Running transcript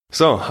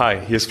So, hi,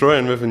 here's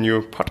Florian with a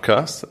new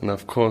podcast, and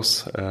of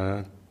course,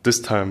 this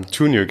time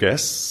 2 new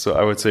guests. So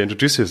I would say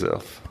introduce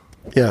yourself.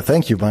 Yeah,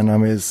 thank you. My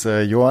name is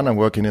Johan. I'm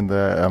working in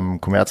the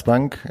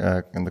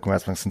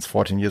Commerzbank, since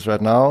 14 years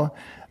right now.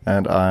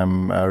 And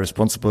I'm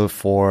responsible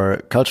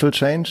for cultural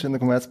change in the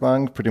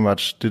Commerzbank, pretty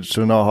much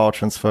digital know-how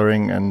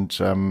transferring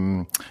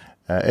and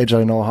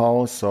agile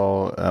know-how.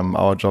 So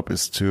our job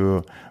is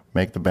to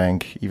make the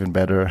bank even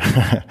better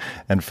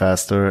and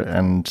faster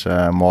and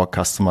more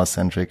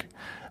customer-centric.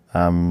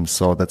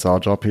 So that's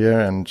our job here,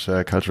 and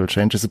cultural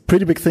change is a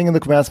pretty big thing in the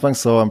Commerzbank,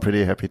 so I'm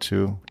pretty happy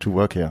to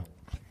work here.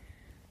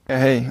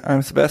 Hey,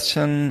 I'm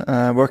Sebastian,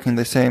 working in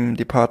the same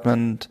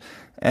department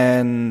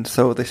and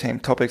so the same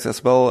topics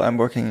as well. I'm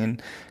working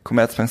in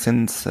Commerzbank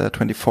since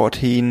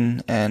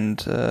 2014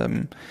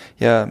 and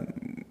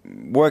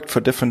worked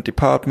for different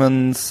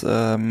departments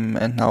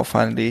and now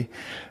finally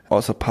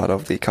also part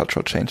of the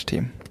cultural change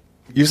team.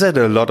 You said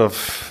a lot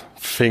of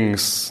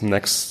things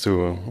next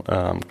to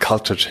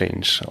culture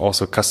change,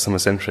 also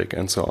customer-centric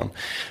and so on.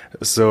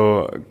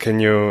 So can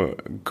you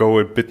go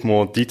a bit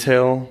more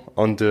detail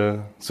on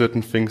the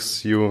certain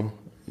things you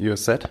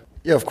said?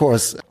 Yeah, of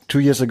course. 2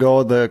 years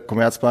ago, the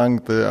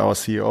Commerzbank, our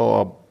CEO,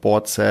 our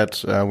board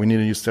said we need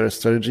a new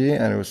strategy,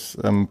 and it was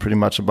pretty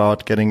much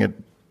about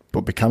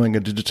becoming a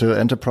digital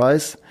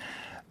enterprise.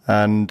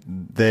 And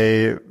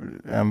they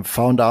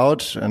found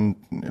out, and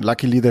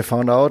luckily they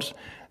found out,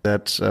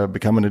 that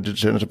becoming a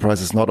digital enterprise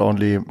is not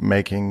only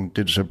making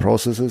digital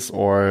processes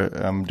or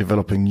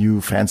developing new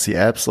fancy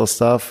apps or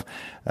stuff.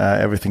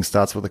 Everything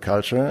starts with the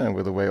culture and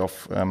with the way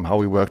of how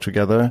we work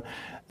together.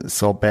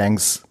 So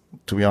banks,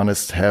 to be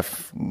honest,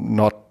 have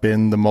not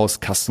been the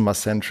most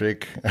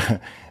customer-centric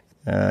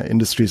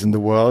industries in the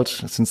world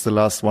since the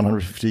last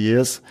 150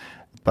 years.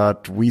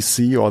 But we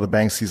see, or the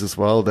bank sees as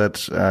well,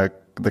 that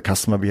the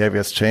customer behavior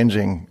is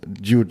changing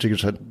due to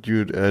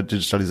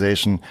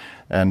digitalization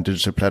and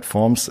digital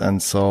platforms.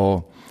 And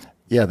so,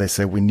 yeah, they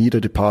say we need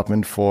a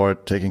department for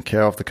taking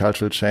care of the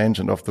cultural change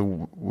and of the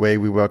way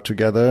we work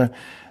together.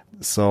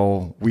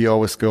 So we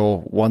always go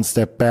one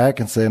step back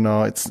and say,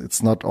 no,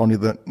 it's not only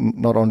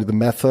the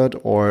method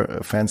or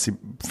a fancy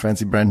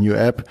brand new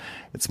app.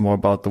 It's more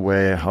about the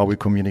way how we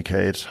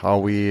communicate, how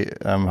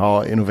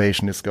our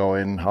innovation is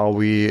going, how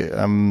we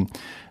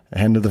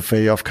handle the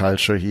failure of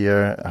culture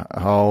here,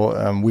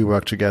 how we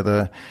work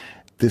together.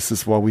 This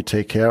is what we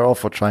take care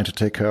of, or trying to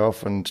take care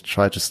of, and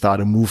try to start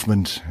a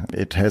movement.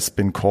 It has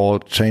been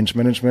called change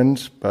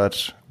management,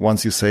 but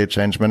once you say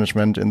change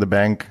management in the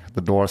bank,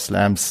 the door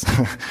slams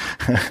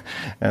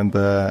and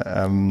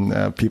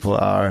the people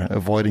are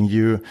avoiding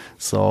you.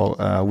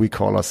 So we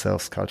call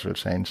ourselves cultural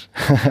change.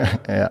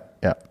 Yeah.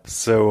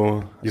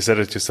 So you said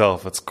it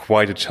yourself. It's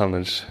quite a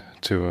challenge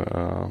to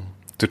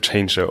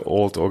change an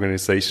old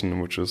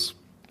organization, which is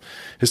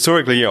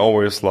historically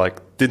always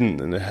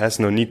has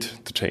no need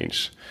to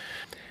change.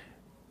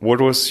 What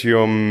was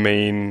your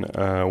main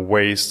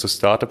ways to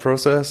start the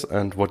process,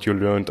 and what you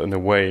learned on the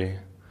way?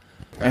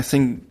 I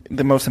think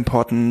the most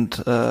important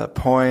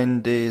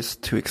point is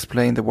to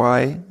explain the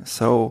why.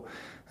 So,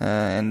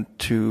 and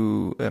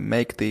to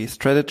make the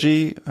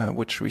strategy,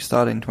 which we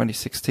started in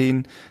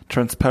 2016,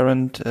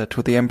 transparent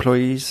to the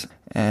employees,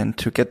 and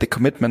to get the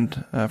commitment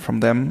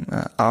from them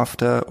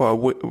while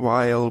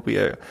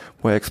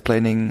we're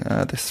explaining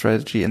the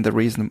strategy and the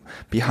reason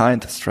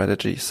behind the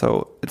strategy.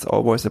 So it's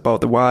always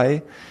about the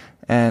why.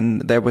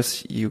 And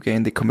you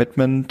gain the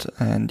commitment,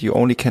 and you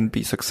only can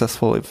be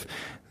successful if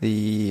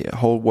the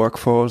whole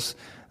workforce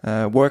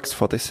works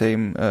for the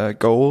same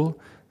goal.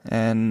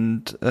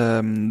 And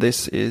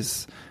this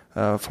is,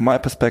 from my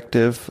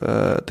perspective,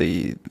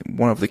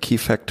 one of the key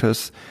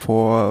factors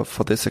for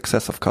the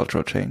success of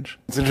cultural change.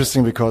 It's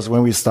interesting because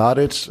when we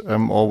started,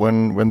 or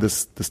when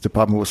this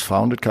department was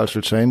founded,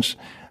 Cultural Change,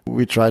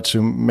 we tried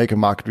to make a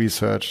market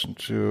research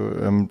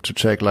to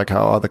check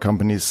how other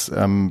companies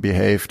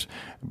behaved,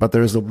 but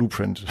there is no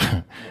blueprint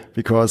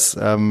because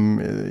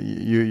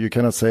you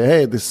cannot say,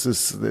 hey, this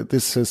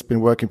has been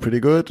working pretty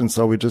good, and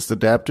so we just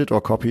adapt it or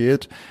copy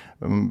it.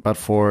 But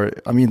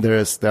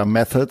there are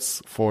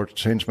methods for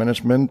change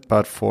management,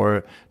 but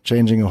for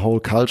changing a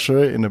whole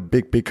culture in a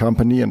big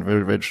company and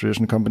very, very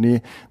traditional company,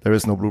 there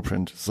is no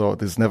blueprint. So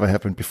this never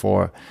happened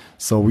before.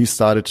 So we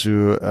started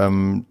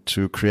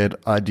to create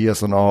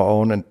ideas on our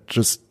own and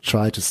just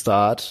try to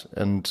start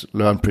and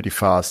learn pretty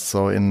fast.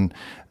 So in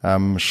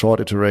short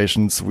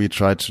iterations, we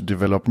tried to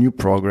develop new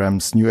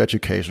programs, new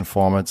education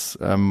formats,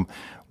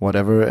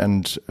 whatever,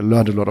 and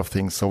learned a lot of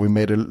things. So we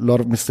made a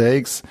lot of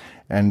mistakes.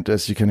 And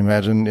as you can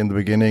imagine, in the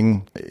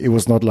beginning, it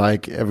was not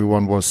like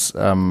everyone was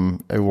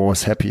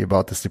happy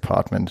about this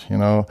department,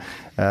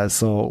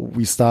 So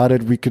we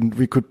started, we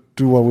could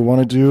do what we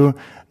want to do,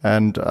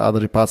 and other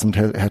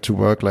departments had to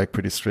work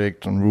pretty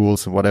strict on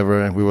rules and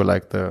whatever. And we were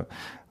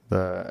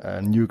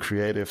the new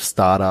creative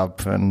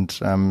startup. And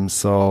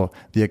so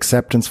the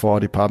acceptance for our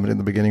department in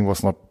the beginning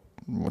was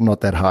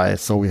not that high,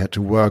 so we had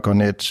to work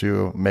on it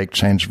to make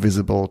change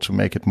visible, to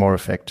make it more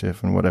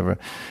effective and whatever.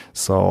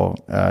 So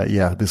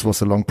this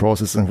was a long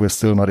process, and we're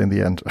still not in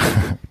the end.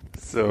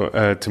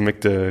 So to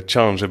make the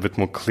challenge a bit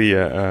more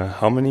clear,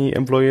 how many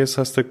employees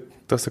does the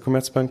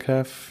Commerzbank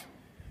have?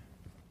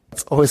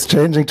 It's always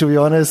changing, to be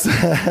honest.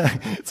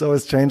 It's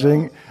always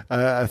changing.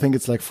 I think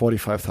it's like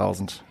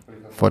 45,000.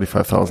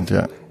 45,000,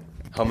 yeah.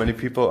 How many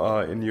people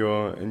are in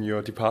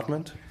your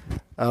department?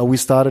 We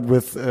started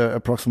with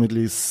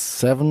approximately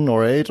 7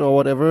 or 8 or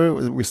whatever.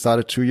 We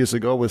started 2 years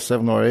ago with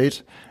 7 or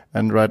 8,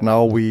 and right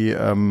now we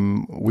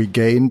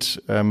gained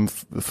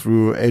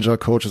through agile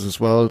coaches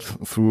as well,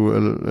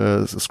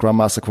 through Scrum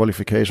Master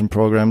qualification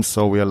programs.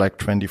 So we are like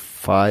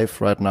 25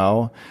 right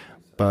now,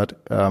 but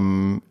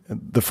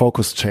the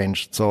focus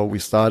changed. So we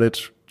started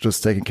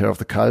just taking care of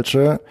the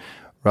culture.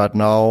 Right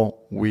now,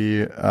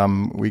 we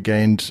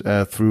gained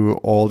through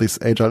all this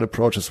agile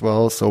approach as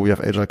well. So we have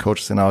agile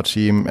coaches in our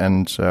team,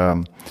 and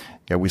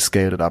we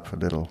scaled it up a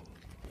little.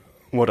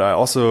 What I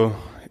also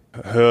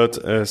heard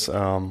is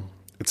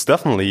it's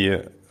definitely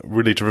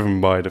really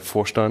driven by the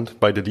Vorstand,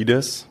 by the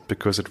leaders,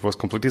 because it was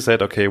completely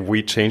said, okay,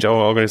 we change our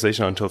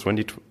organization until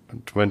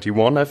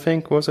 2021, I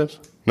think, was it?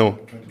 No,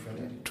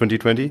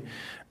 2020.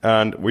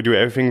 And we do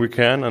everything we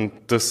can, and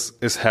this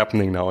is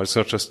happening now. It's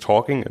not just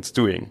talking, it's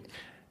doing.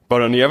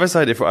 But on the other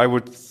side, if I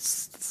would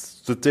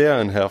sit there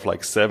and have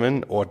like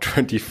 7 or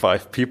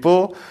 25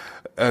 people,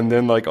 and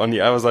then like on the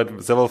other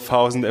side, several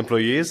thousand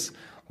employees,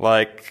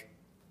 like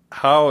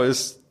how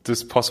is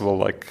this possible?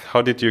 Like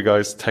how did you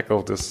guys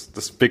tackle this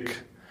big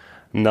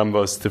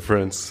numbers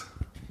difference?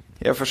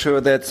 Yeah, for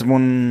sure. That's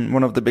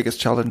one of the biggest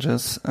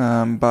challenges.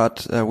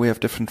 But we have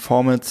different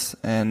formats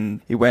and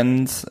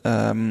events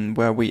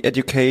where we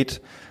educate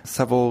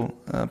several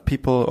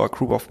people or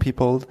group of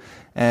people,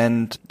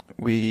 and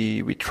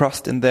we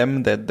trust in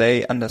them that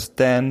they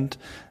understand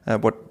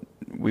what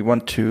we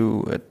want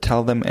to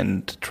tell them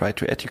and try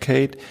to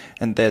educate,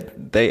 and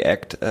that they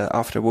act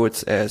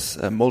afterwards as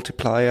a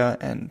multiplier.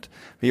 And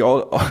we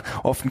all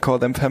often call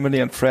them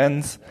family and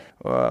friends,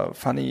 or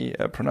funny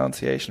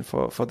pronunciation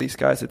for these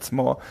guys.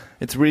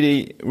 It's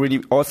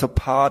really also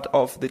part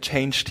of the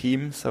change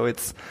team. So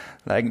it's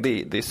like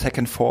the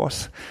second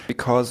force,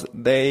 because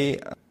they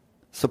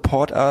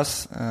support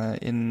us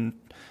in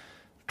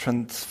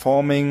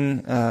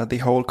transforming the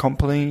whole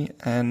company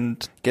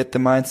and get the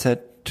mindset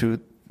to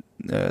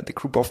the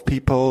group of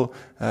people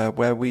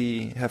where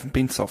we haven't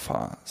been so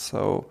far.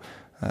 So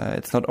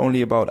it's not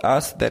only about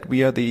us that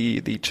we are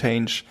the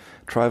change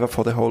driver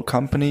for the whole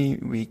company.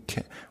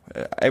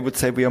 I would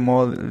say we are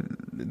more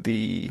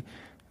the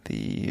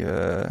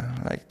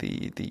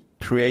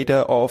creator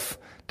of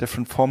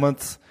different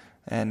formats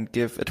and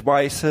give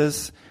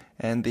advices,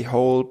 and the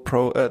whole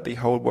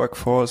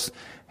workforce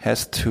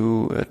has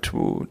to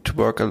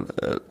work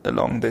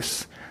along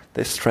this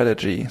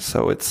strategy.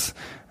 So it's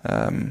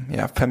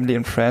family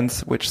and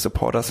friends which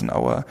support us in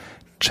our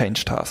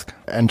change task.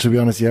 And to be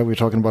honest, we're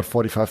talking about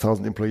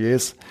 45,000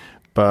 employees,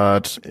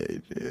 but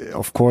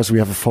of course we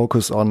have a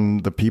focus on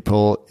the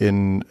people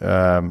in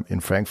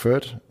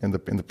Frankfurt in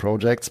the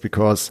projects,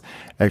 because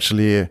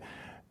actually,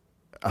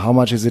 how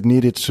much is it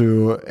needed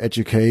to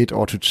educate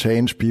or to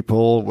change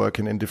people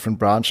working in different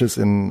branches?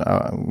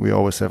 We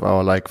always have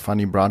our like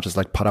funny branches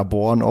like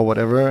Paderborn or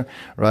whatever,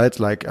 right?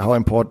 Like how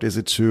important is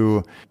it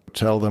to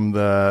tell them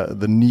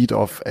the need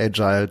of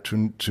agile,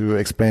 to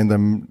explain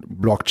them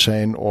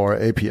blockchain or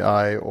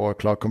API or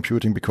cloud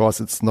computing,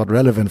 because it's not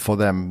relevant for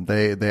them.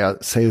 They are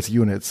sales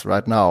units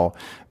right now,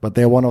 but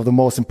they're one of the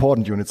most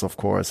important units, of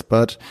course.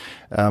 But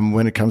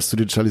when it comes to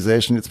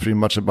digitalization, it's pretty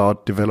much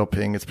about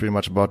developing. It's pretty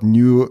much about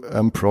new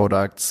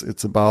products.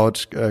 It's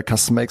about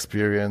customer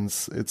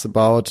experience. It's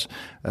about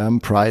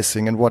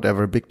pricing and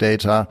whatever, big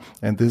data.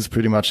 And this is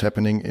pretty much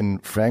happening in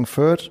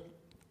Frankfurt,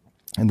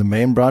 in the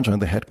main branch or in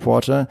the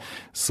headquarter.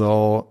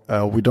 So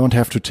we don't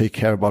have to take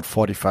care about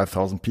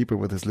 45,000 people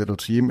with this little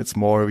team. It's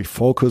more we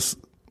focus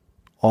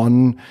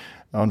on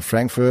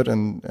Frankfurt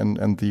and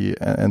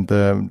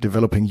the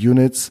developing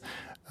units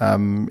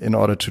in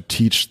order to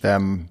teach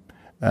them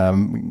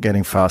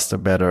getting faster,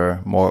 better,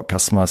 more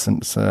customer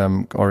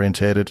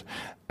orientated,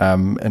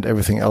 and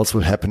everything else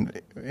will happen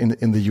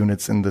in the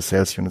units, in the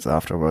sales units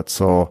afterwards.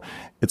 So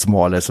it's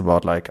more or less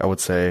about, like, I would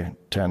say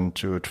 10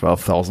 to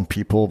 12,000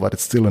 people, but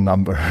it's still a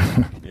number.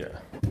 Yeah,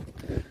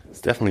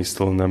 it's definitely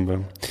still a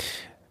number.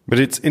 But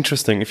it's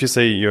interesting if you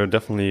say you're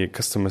definitely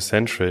customer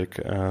centric,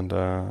 and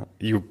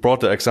you brought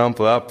the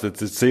example up that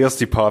the sales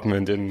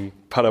department in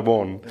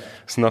Paderborn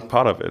is not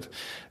part of it.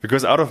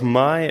 Because out of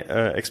my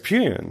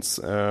experience,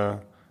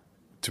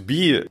 to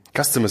be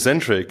customer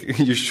centric,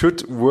 you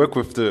should work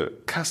with the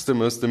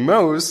customers the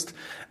most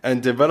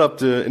and develop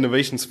the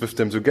innovations with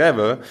them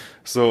together.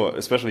 So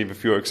especially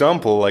with your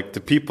example, like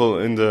the people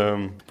in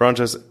the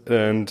branches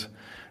and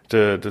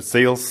the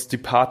sales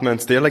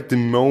departments, they're like the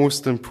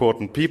most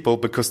important people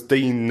because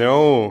they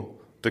know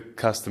the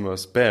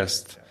customers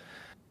best.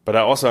 But I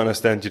also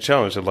understand your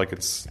challenge that like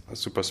it's a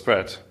super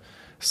spread.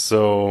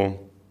 So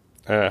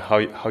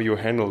how you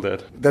handle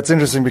that. That's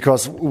interesting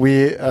because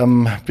we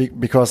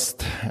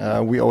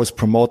always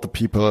promote the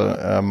people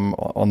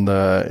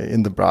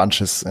in the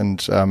branches,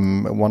 and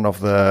one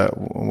of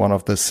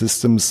the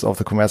systems of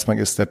the Commerzbank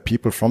is that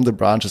people from the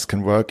branches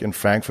can work in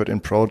Frankfurt in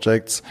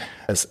projects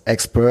as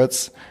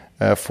experts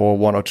for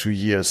 1 or 2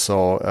 years.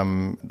 So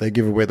they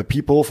give away the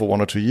people for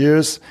 1 or 2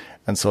 years,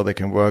 and so they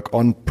can work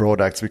on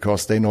products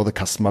because they know the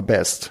customer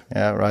best.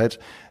 Yeah, right.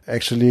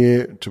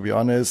 Actually, to be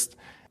honest,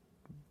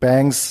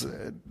 banks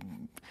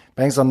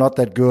are not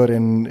that good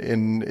in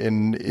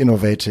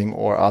innovating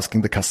or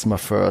asking the customer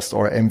first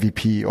or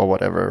MVP or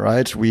whatever,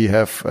 right? We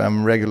have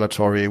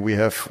regulatory, we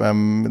have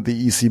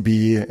the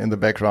ECB in the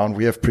background.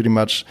 We have pretty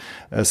much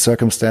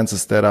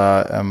circumstances that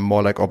are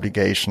more like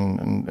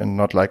obligation and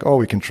not like, oh,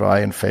 we can try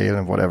and fail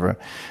and whatever.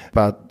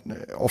 But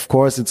of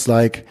course, it's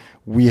like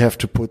we have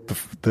to put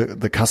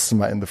the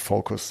customer in the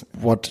focus.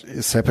 What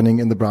is happening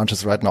in the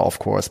branches right now, of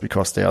course,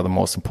 because they are the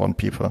most important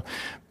people.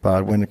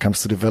 But when it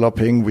comes to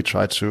developing, we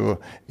try to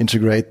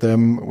integrate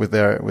them with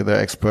their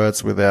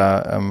experts, with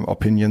their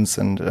opinions,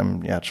 and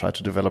try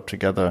to develop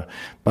together.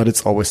 But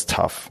it's always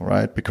tough,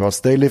 right?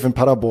 Because they live in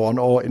Paderborn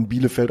or in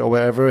Bielefeld or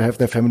wherever, have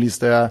their families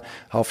there.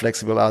 How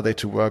flexible are they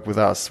to work with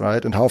us,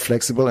 right? And how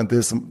flexible, and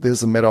this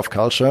is a matter of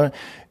culture,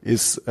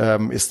 is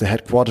the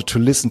headquarter to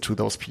listen to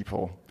those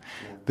people.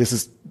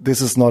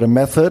 This is not a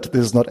method.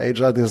 This is not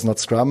Agile. This is not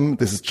Scrum.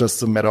 This is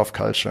just a matter of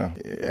culture.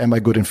 Am I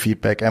good in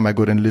feedback? Am I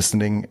good in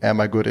listening?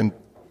 Am I good in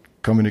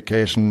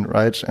communication,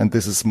 right? And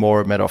this is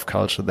more a matter of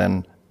culture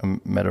than a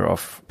matter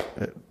of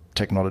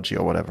technology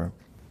or whatever.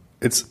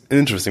 It's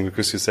interesting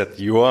because you said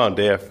you are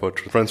there for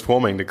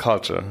transforming the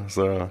culture.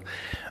 So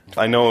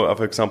I know,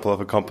 for example, of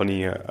a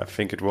company, I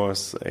think it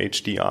was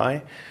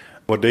HDI.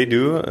 What they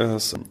do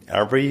is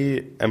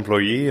every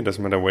employee, it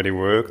doesn't matter where they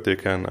work, they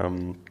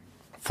can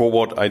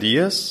forward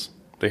ideas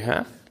they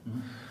have.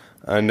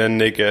 And then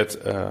they get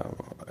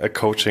a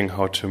coaching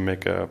how to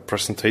make a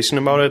presentation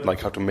about it,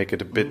 like how to make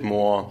it a bit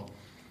more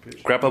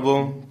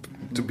grabbable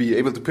to be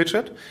able to pitch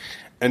it.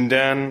 And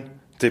then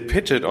they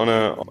pitch it on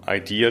an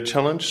idea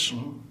challenge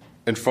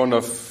in front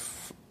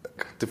of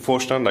the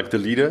Vorstand, like the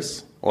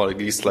leaders, or at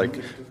least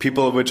like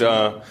people which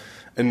are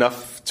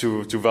enough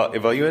to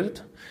evaluate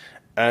it.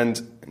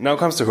 And now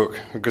comes the hook,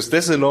 because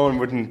this alone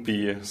wouldn't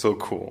be so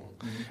cool.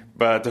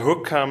 But the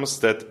hook comes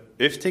that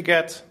if they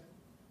get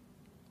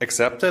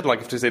accepted,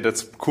 like if they say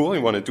that's cool,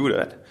 you want to do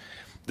that,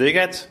 they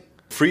get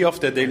free of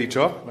their daily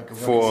job like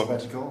for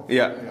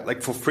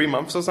like for 3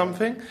 months or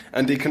something,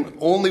 and they can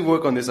only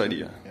work on this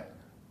idea. Yeah.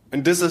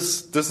 And this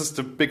is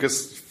the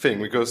biggest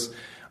thing, because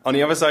on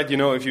the other side,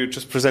 if you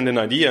just present an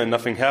idea and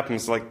nothing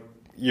happens, like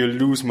you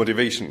lose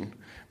motivation.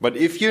 But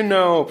if you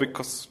know,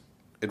 because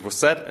it was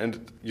said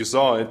and you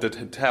saw it, that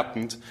it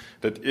happened,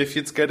 that if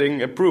it's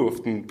getting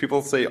approved and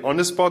people say on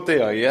the spot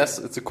there, yes,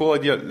 it's a cool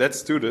idea,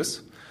 let's do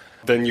this,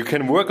 then you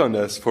can work on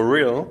this for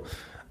real.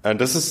 And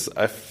this is,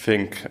 I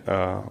think,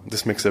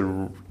 this makes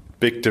a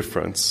big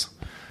difference.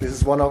 This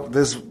is one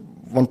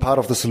part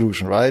of the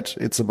solution, right?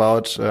 It's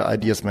about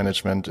ideas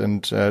management.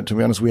 And to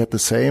be honest, we had the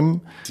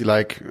same,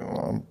 like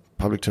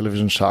public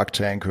television, Shark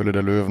Tank, Höhle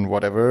der Löwen,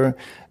 whatever.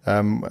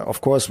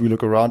 Of course, we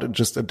look around and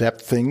just adapt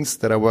things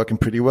that are working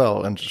pretty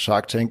well. And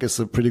Shark Tank is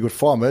a pretty good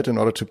format in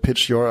order to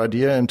pitch your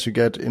idea and to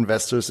get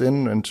investors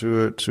in and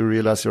to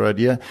realize your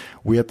idea.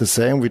 We had the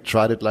same. We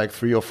tried it like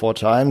 3 or 4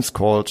 times,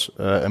 called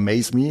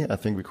Amaze Me. I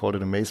think we called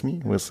it Amaze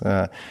Me.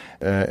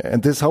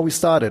 And this is how we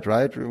started,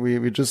 right?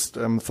 We just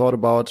thought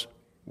about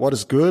what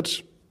is good,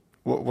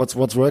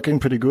 what's working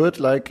pretty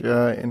good, like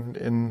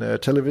in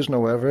television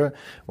or wherever.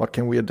 What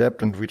can we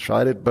adapt? And we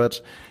tried it,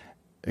 but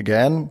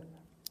again,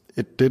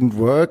 it didn't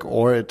work,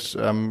 or it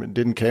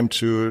didn't came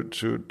to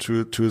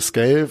a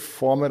scale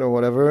format or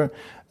whatever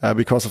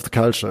because of the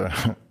culture,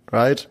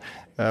 right?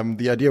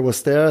 The idea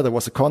was there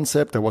was a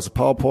concept, there was a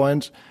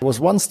PowerPoint. There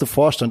was once the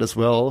Vorstand as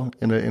well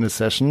in a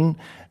session,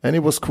 and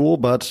it was cool,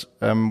 but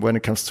when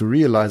it comes to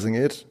realizing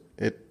it,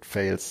 it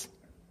fails.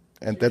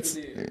 And that's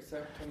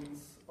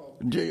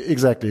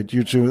exactly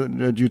due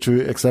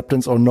to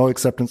acceptance or no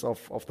acceptance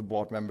of the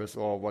board members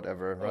or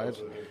whatever, right?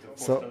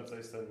 So,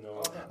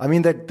 I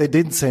mean, they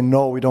didn't say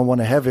no, we don't want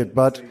to have it,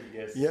 but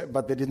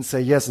but they didn't say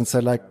yes and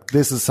say like,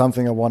 this is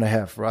something I want to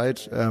have,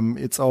 right?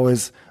 It's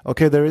always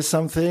okay. There is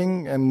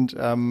something, and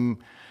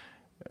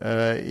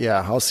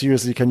how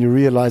seriously can you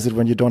realize it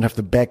when you don't have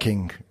the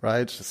backing,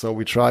 right? So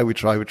we try, we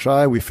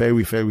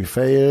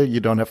fail. You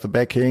don't have the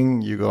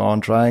backing, you go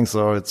on trying.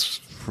 So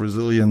it's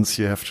resilience.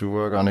 You have to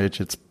work on it.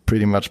 It's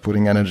pretty much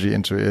putting energy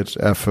into it,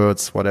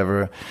 efforts,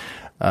 whatever.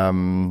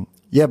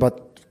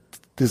 But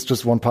this is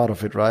just one part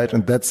of it, right?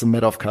 And that's a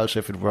matter of culture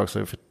if it works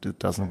or if it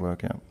doesn't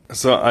work, yeah.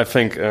 So I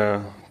think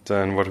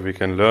then what we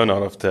can learn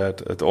out of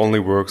that, it only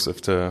works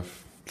if the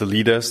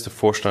leaders, the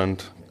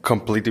Vorstand,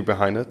 completely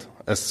behind it.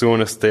 As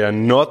soon as they are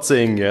not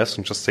saying yes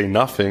and just say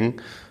nothing,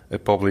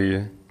 it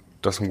probably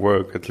doesn't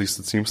work. At least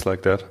it seems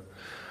like that.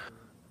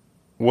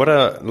 What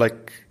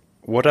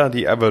are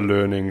the other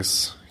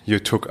learnings you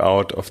took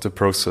out of the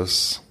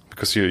process?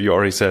 Because you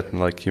already said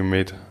like you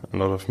made a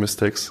lot of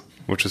mistakes,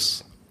 which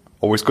is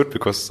always good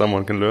because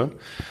someone can learn.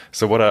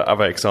 So what are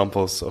other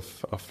examples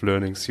of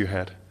learnings you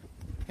had?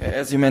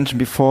 As you mentioned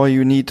before,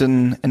 you need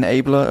an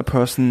enabler, a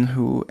person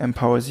who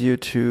empowers you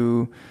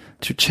to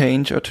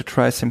change or to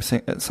try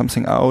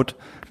something out,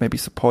 maybe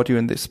support you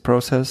in this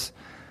process.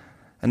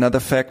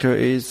 Another factor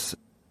is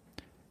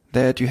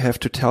that you have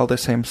to tell the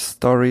same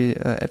story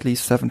at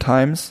least 7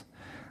 times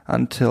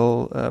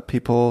until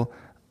people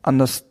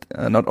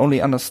not only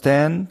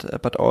understand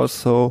but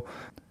also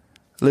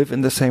live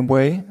in the same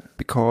way.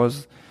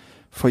 Because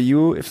for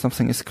you, if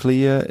something is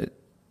clear,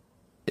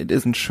 it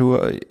isn't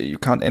sure. You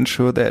can't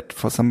ensure that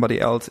for somebody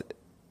else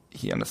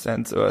he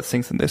understands or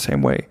thinks in the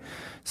same way.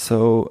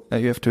 So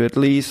you have to at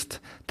least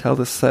tell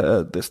the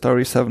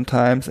story 7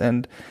 times,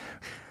 and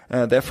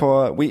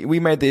therefore we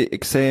made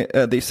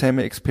the same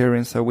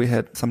experience.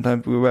 So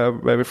sometimes we were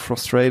very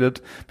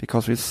frustrated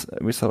because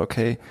we thought,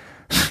 okay,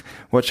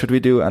 what should we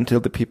do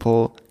until the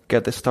people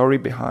get the story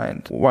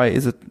behind? Why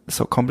is it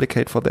so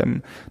complicated for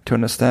them to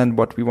understand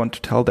what we want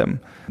to tell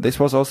them? This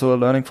was also a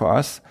learning for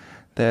us,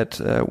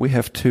 that we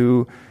have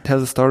to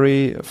tell the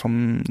story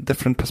from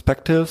different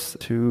perspectives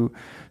to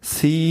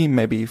see,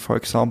 maybe, for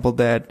example,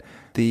 that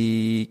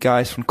the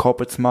guys from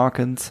corporate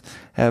markets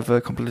have a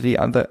completely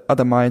other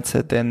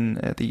mindset than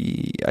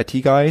the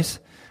IT guys,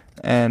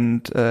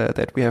 and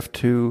that we have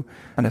to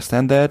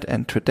understand that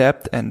and to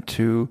adapt and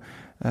to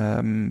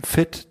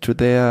fit to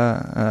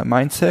their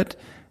mindset,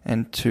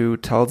 and to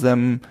tell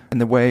them in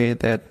the way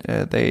that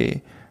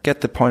they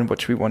get the point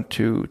which we want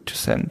to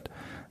send.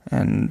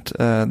 And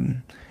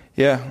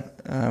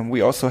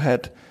we also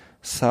had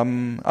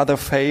some other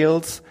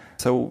fails.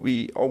 So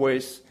we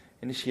always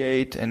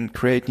initiate and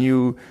create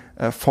new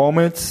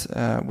formats.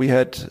 We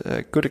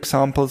had good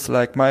examples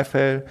like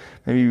MyFail.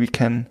 Maybe we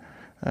can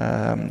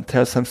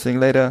tell something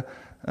later,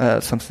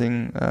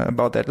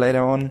 about that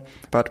later on.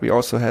 But we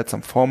also had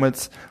some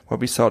formats where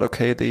we thought,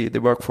 okay, the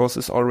workforce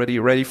is already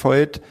ready for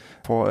it,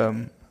 for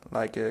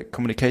like a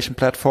communication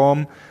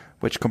platform,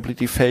 which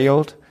completely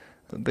failed.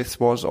 This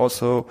was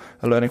also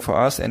a learning for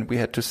us, and we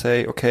had to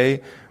say, okay,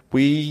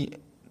 we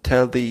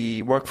tell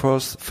the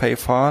workforce, fail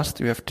fast.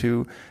 You have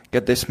to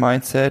get this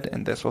mindset.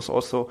 And this was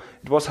also,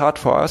 it was hard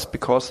for us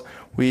because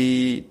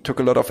we took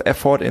a lot of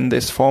effort in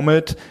this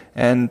format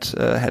and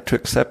had to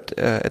accept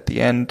at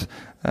the end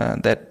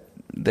that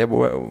there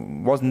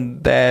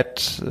wasn't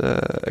that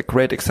a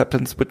great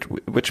acceptance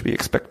which we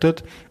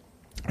expected.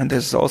 And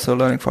this is also a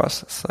learning for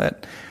us,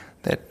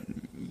 that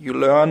you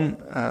learn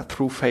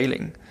through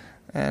failing.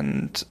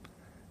 And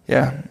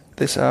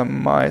these are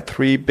my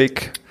 3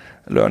 big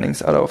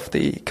learnings out of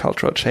the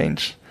cultural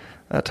change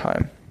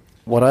time.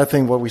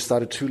 What we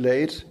started too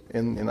late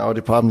in our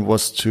department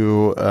was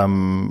to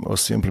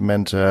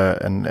implement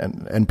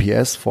an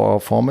NPS for our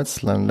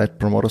formats, Net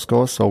Promoter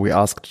Score. So we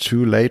asked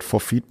too late for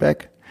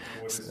feedback.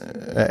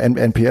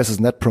 NPS is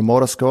Net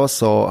Promoter Score.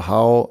 So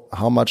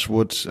how much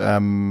would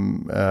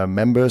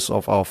members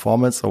of our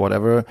formats or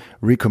whatever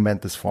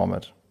recommend this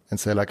format? And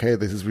say like, hey,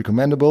 this is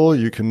recommendable.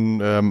 You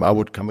can, I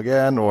would come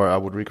again, or I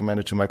would recommend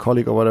it to my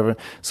colleague or whatever.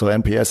 So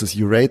NPS is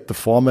you rate the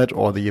format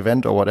or the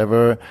event or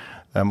whatever,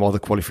 or the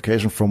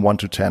qualification from 1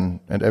 to 10,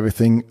 and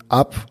everything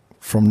up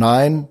from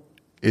 9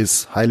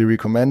 is highly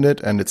recommended,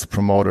 and it's a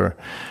promoter.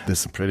 This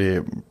is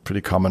a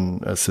pretty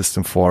common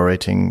system for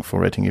rating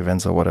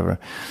events or whatever.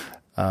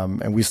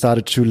 And we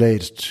started too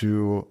late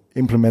to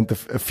implement a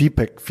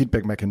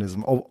feedback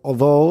mechanism.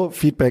 Although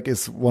feedback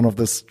is one of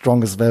the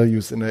strongest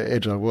values in the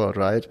agile world,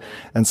 right?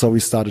 And so we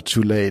started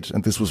too late,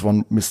 and this was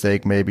one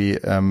mistake. Maybe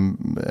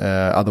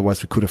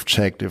otherwise we could have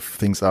checked if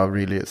things are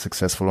really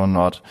successful or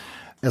not.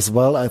 As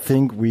well, I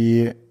think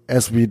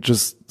as we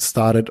just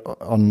started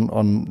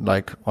on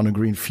a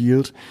green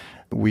field,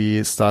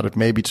 we started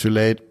maybe too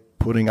late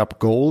putting up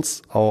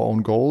goals, our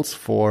own goals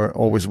for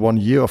always 1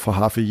 year or for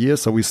half a year.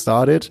 So we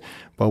started,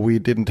 but we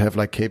didn't have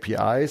like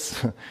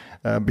KPIs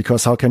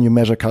because how can you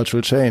measure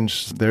cultural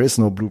change? There is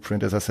no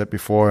blueprint, as I said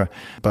before,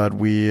 but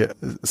we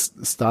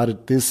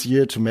started this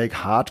year to make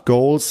hard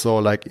goals. So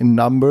like in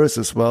numbers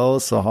as well.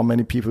 So how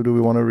many people do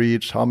we want to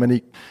reach? How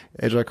many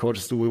agile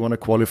coaches do we want to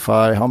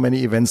qualify? How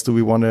many events do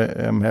we want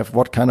to have?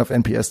 What kind of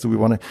NPS do we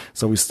want to?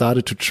 So we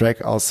started to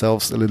track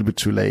ourselves a little bit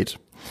too late.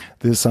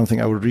 This is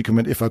something I would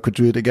recommend. If I could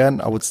do it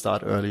again, I would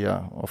start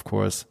earlier, of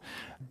course.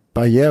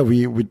 But yeah,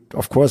 we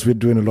of course we're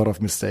doing a lot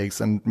of mistakes,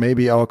 and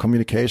maybe our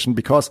communication,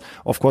 because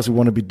of course we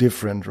want to be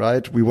different,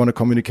 right? We want to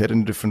communicate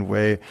in a different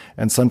way,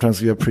 and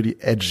sometimes we are pretty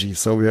edgy,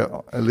 so we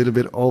are a little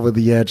bit over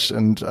the edge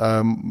and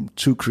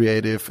too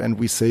creative, and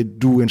we say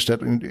do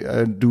instead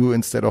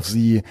of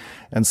the,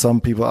 and some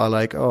people are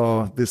like,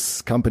 oh,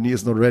 this company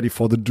is not ready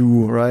for the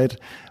do, right?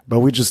 But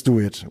we just do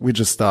it. We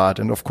just start.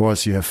 And of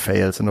course you have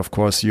fails. And of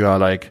course you are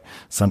like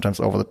sometimes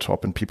over the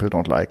top and people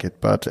don't like it.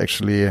 But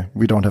actually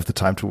we don't have the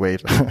time to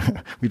wait.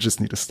 We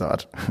just need to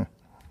start.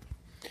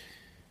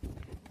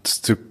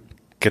 Just to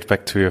get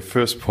back to your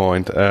first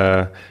point,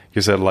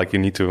 you said like you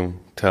need to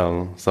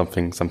tell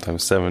something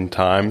sometimes 7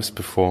 times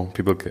before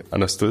people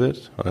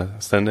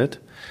understand it.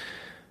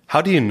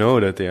 How do you know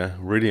that they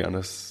really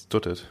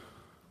understood it?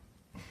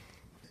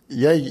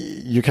 Yeah,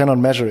 you cannot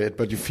measure it,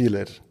 but you feel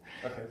it.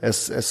 Okay.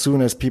 As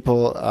soon as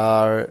people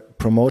are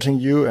promoting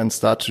you and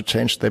start to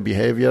change their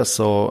behavior,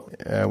 so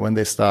when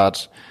they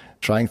start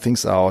trying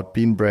things out,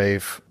 being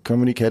brave,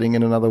 communicating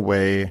in another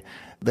way,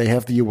 they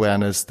have the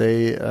awareness,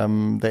 they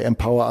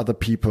empower other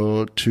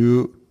people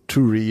to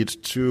read,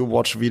 to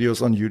watch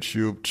videos on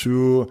YouTube,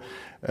 to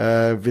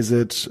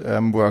visit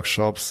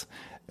workshops.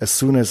 As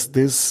soon as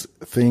this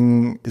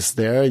thing is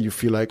there, you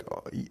feel like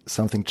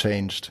something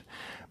changed.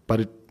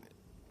 But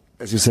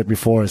as you said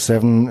before,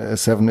 seven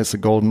is a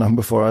golden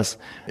number for us.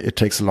 It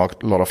takes a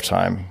lot of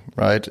time,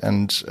 right?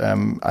 And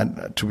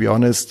to be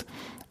honest,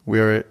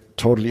 we're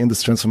totally in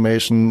this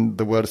transformation.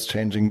 The world is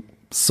changing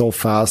so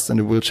fast, and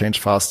it will change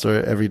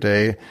faster every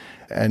day.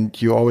 And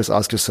you always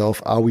ask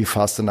yourself, are we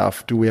fast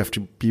enough? Do we have to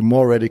be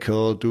more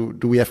radical? Do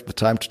we have the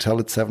time to tell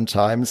it 7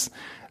 times?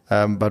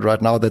 But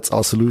right now, that's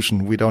our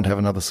solution. We don't have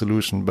another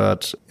solution.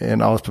 But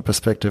in our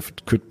perspective,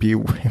 it could be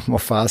way more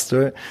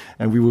faster.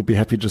 And we would be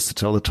happy just to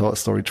tell the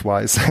story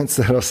twice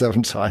instead of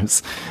 7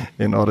 times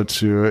in order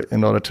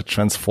to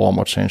transform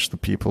or change the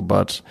people.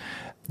 But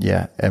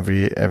yeah,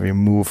 every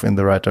move in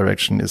the right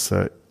direction is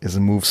a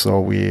move. So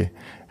we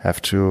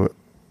have to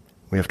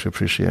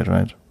appreciate,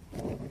 right?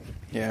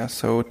 Yeah.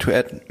 So to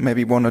add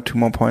maybe 1 or 2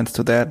 more points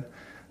to that,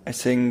 I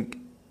think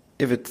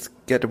if it's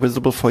get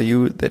visible for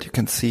you that you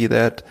can see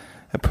that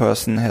a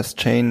person has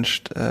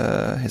changed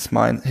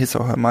his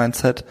or her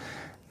mindset,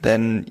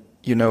 then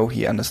you know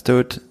he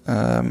understood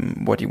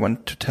what you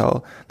want to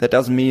tell. That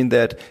doesn't mean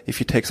that if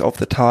he takes off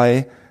the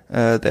tie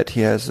that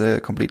he has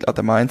a complete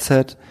other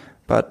mindset,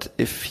 but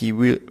if he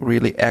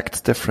really acts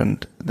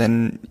different,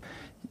 then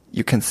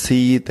you can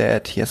see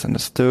that he has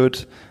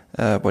understood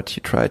what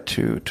you tried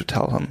to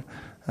tell him.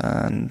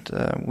 And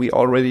we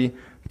already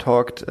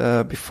talked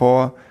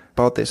before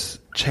about this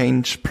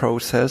change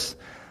process.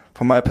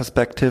 From my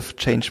perspective,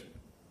 change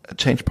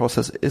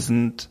process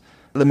isn't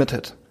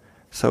limited.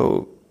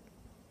 So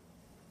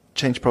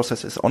change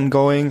process is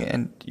ongoing,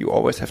 and you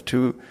always have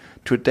to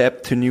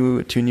adapt to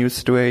new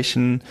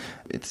situation.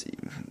 It's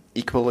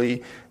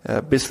equally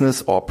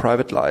business or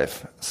private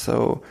life.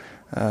 So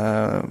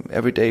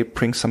every day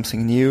brings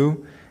something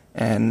new,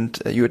 and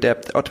you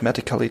adapt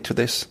automatically to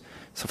this.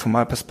 So from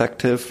my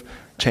perspective,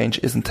 change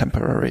isn't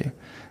temporary.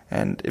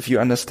 And if you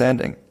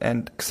understand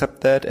and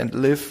accept that and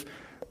live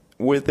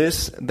with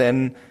this,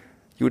 then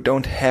you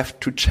don't have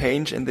to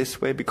change in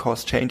this way,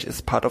 because change is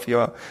part of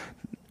your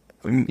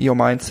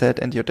mindset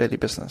and your daily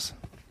business.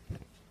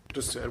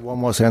 Just to add one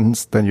more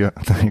sentence, then you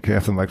can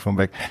have the microphone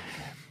back.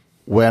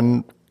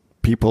 When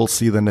people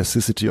see the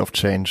necessity of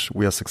change,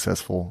 we are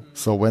successful.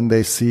 So when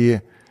they see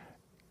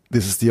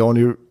this is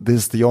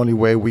the only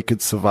way we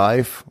could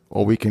survive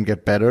or we can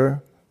get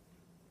better,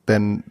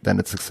 then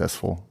it's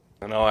successful.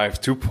 Now I have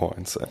 2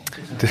 points.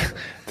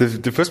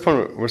 The first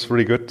point was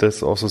really good.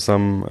 There's also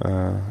some,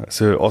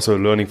 also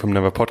learning from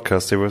Never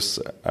podcast. They was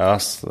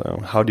asked,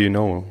 how do you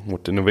know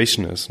what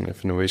innovation is and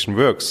if innovation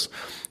works?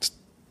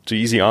 The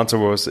easy answer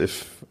was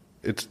if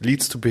it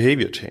leads to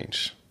behavior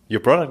change. Your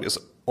product is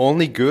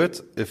only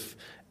good if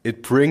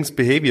it brings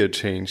behavior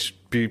change.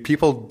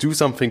 People do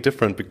something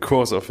different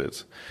because of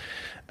it.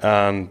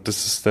 And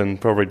this is then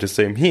probably the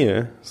same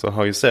here. So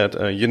how you said,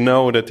 you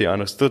know that they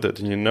understood it,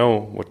 and you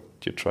know what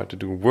you try to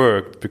do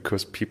worked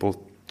because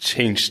people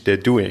change their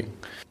doing.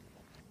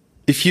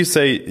 If you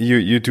say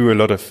you do a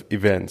lot of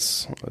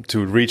events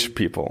to reach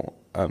people,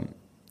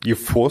 you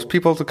force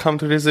people to come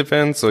to these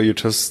events, or you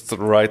just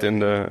write in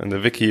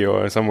the wiki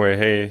or somewhere,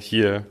 hey,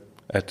 here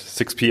at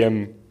 6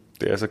 p.m.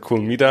 there's a cool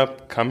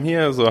meetup, come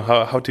here. So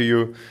how do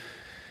you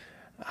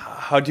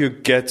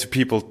get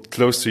people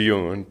close to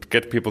you and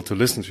get people to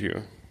listen to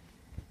you?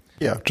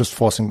 Yeah, just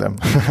forcing them.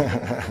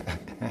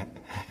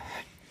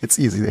 It's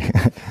easy.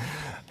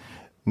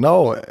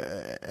 No,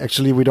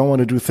 actually, we don't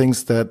want to do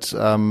things that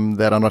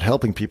are not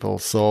helping people.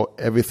 So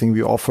everything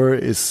we offer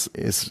is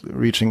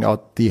reaching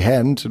out the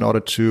hand in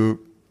order to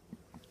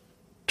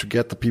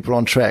get the people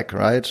on track,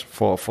 right?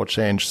 For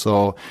change.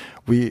 So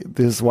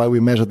this is why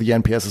we measure the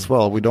NPS as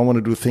well. We don't want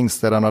to do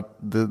things that are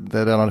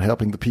not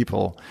helping the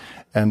people.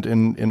 And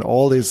in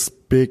all this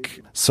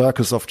big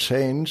circus of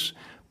change,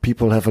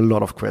 people have a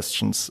lot of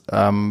questions,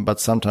 but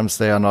sometimes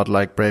they are not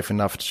like brave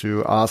enough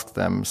to ask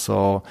them.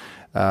 So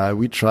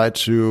we try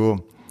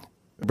to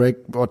break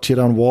or tear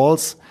down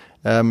walls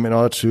in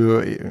order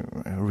to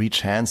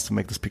reach hands to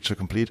make this picture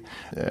complete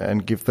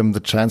and give them the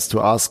chance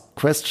to ask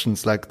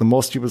questions, like the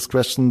most stupid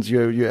questions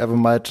you ever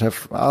might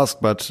have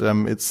asked, but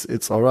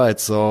it's all right.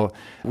 So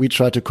we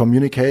try to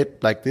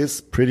communicate like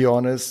this, pretty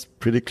honest,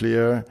 pretty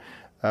clear.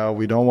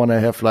 We don't want to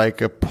have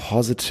like a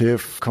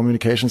positive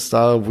communication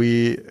style.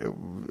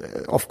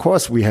 Of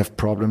course, we have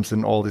problems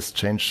in all this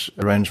change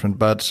arrangement,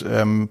 but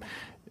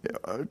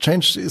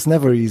change is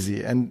never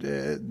easy. And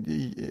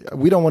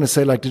we don't want to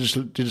say like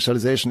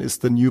digitalization is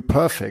the new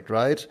perfect,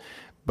 right?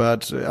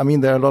 But I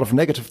mean, there are a lot of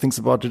negative things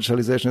about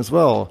digitalization as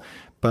well.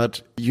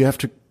 But you have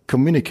to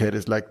communicate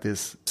it like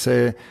this.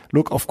 Say,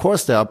 look, of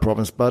course there are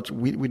problems, but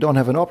we don't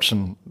have an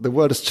option. The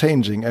world is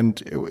changing.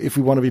 And if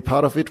we want to be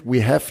part of it,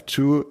 we have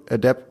to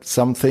adapt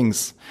some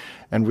things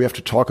and we have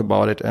to talk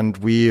about it. And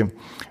we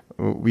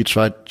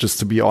try just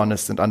to be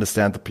honest and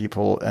understand the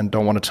people and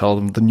don't want to tell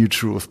them the new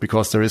truth,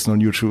 because there is no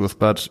new truth,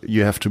 but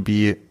you have to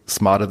be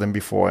smarter than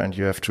before and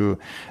you have to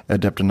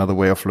adapt another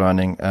way of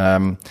learning.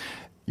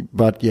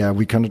 But yeah,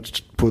 we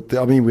cannot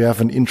we have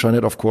an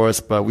intranet, of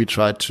course, but we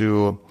try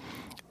to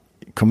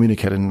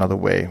communicate in another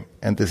way.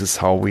 And this is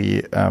how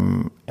we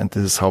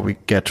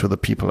get to the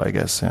people, I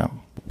guess.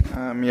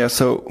 Yeah.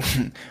 So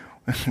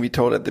we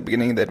told at the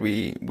beginning that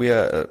we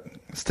are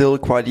still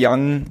quite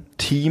young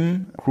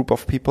group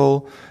of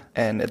people.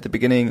 And at the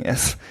beginning,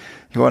 as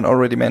Johan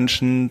already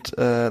mentioned,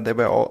 there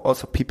were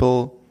also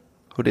people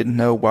who didn't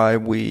know why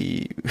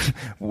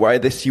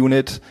this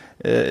unit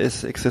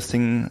is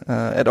existing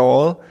at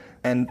all,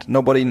 and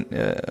nobody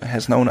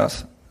has known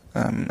us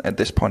at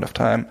this point of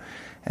time.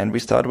 And we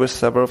started with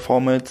several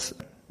formats,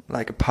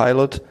 like a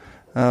pilot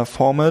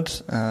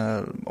format,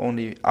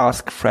 only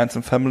ask friends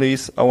and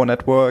families, our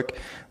network,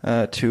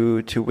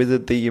 to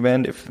visit the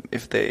event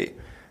if they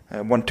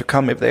want to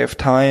come, if they have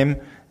time,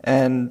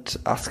 and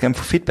ask them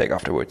for feedback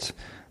afterwards.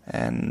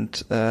 And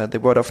the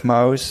word of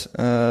mouth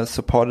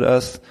supported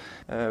us.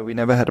 We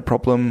never had a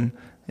problem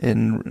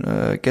in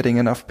getting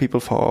enough people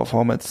for our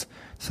formats.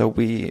 So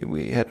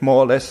we had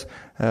more or less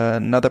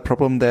another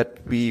problem, that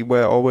we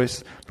were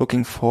always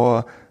looking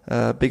for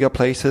bigger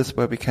places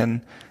where we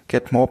can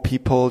get more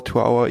people to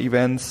our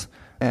events,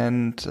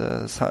 and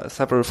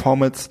several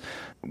formats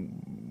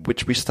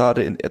which we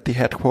started at the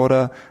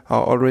headquarter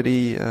are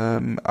already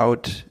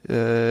out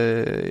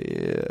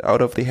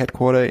of the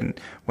headquarter and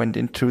went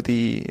into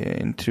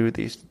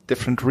these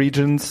different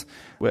regions,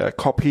 were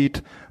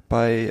copied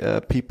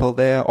by people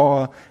there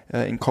or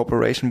in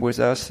cooperation with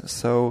us.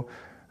 So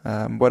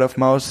word of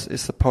mouth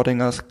is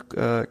supporting us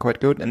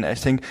quite good, and I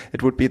think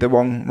it would be the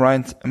wrong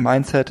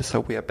mindset. So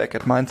we are back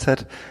at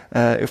mindset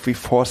if we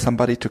force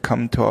somebody to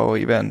come to our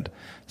event.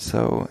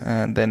 So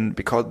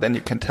because then you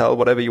can tell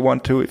whatever you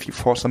want to. If you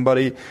force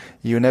somebody,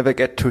 you never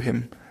get to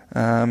him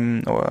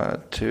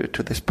or to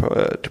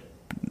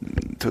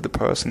the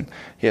person.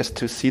 He has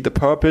to see the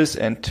purpose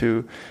and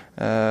to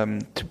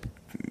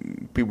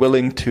be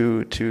willing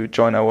to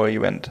join our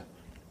event,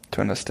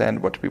 to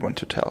understand what we want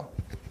to tell.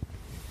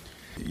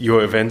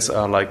 Your events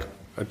are like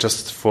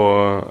just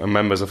for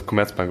members of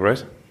Commerzbank,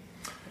 right?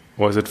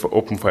 Or is it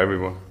open for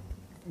everyone?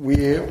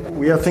 We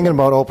are thinking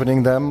about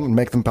opening them and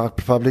make them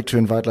public to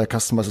invite like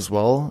customers as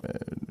well,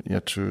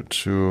 to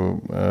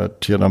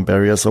tear down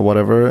barriers or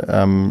whatever,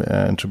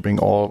 and to bring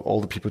all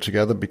the people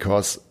together,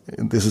 because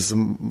this is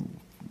a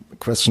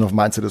question of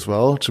mindset as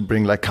well, to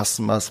bring like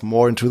customers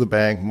more into the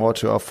bank, more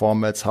to our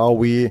formats.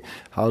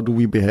 How do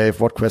we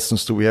behave? What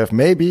questions do we have?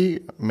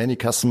 Maybe many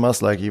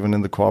customers, like even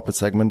in the corporate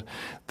segment,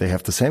 they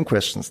have the same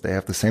questions. They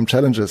have the same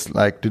challenges,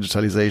 like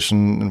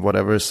digitalization and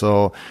whatever.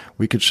 So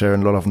we could share a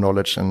lot of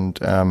knowledge and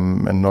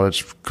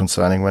knowledge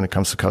concerning when it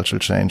comes to cultural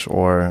change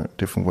or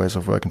different ways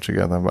of working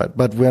together. Right?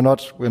 But we're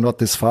not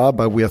this far,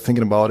 but we are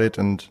thinking about it,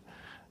 and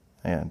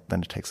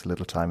then it takes a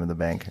little time in the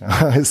bank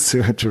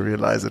to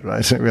realize it,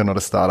 right? We are not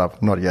a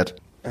startup, not yet.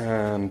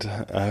 And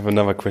I have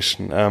another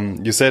question.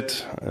 You said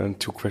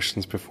 2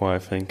 questions before, I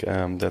think,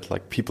 that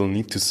like people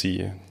need to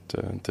see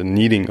the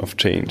needing of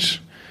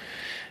change.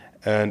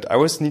 And I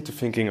was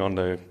thinking on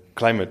the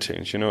climate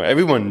change.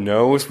 Everyone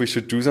knows we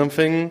should do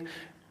something,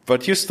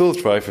 but you still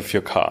drive with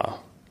your car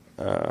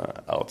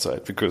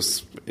outside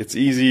because it's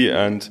easy,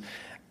 and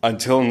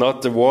until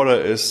not the water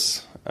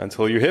is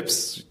until your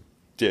hips,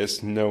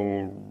 there's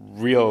no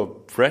real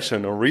pressure,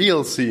 no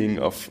real seeing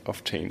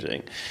of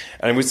changing.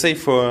 And I would say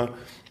for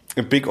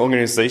a big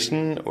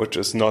organization which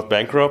is not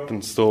bankrupt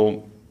and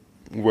still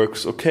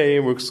works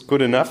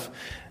good enough,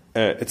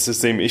 it's the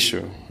same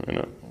issue,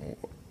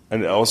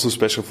 And also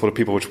special for the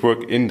people which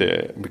work in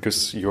there,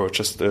 because you're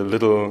just a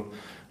little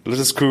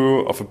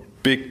screw of a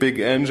big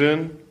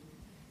engine.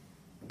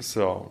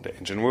 So the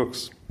engine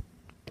works.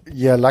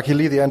 Yeah,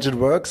 luckily the engine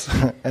works,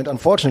 and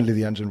unfortunately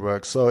the engine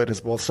works. So it is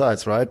both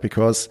sides, right?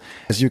 Because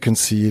as you can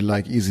see,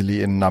 like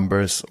easily in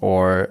numbers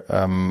or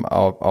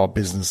our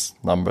business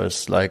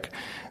numbers, like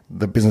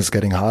the business is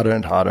getting harder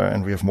and harder,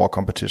 and we have more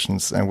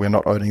competitions, and we're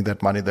not earning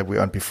that money that we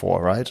earned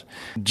before, right?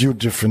 Due to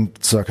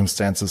different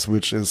circumstances,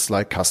 which is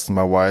like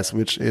customer-wise,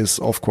 which is,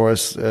 of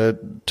course,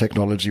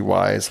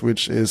 technology-wise,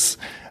 which is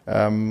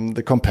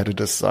the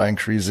competitors are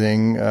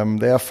increasing,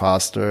 they are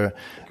faster,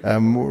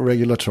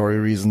 regulatory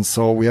reasons.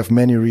 So we have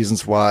many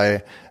reasons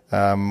why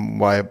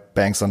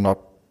banks are not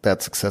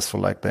that successful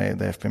like they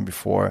have been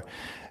before.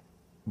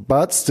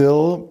 But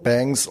still,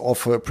 banks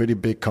offer a pretty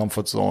big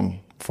comfort zone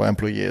for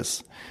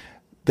employees.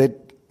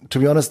 To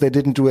be honest, they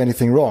didn't do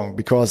anything wrong,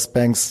 because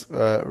banks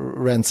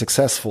ran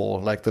successful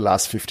like the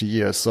last 50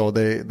 years. So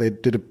they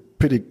did a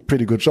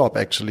pretty good job,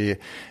 actually.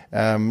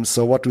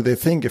 So what do they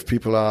think if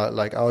people are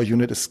like, our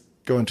unit is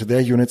go into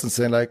their units and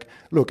say like,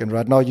 look, and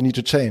right now you need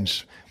to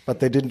change. But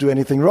they didn't do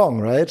anything wrong,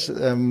 right?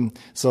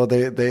 So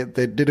they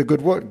did a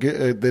good work.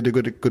 They did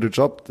a good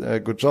job.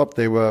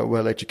 They were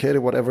well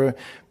educated, whatever.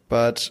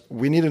 But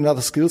we need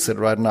another skill set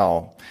right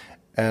now,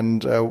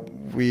 and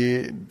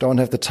we don't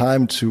have the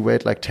time to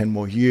wait like 10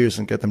 more years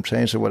and get them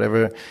changed or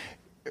whatever.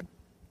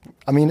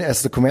 I mean,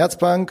 as the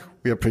Commerzbank,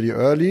 we are pretty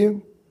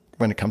early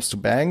when it comes to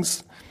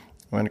banks.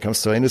 When it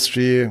comes to our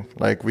industry,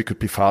 like we could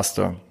be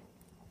faster.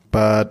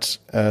 But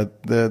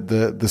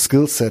the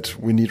skill set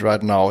we need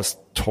right now is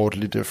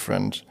totally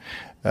different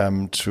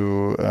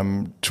to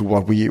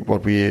what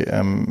we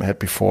had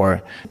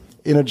before.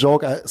 In a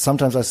joke,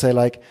 sometimes I say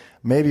like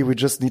maybe we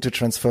just need to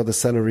transfer the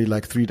salary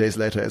like 3 days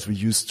later as we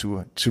used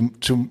to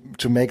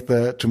make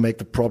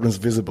the problems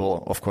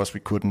visible. Of course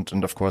we couldn't,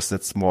 and of course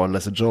that's more or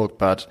less a joke.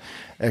 But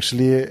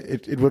actually,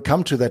 it will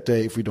come to that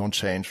day if we don't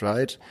change,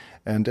 right?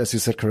 And as you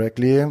said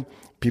correctly,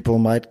 people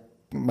might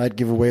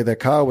give away their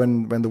car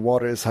when the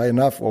water is high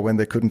enough, or when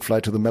they couldn't fly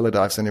to the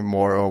Maldives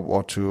anymore,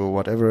 or to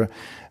whatever.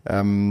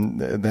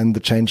 Then the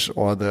change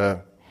or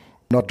the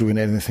not doing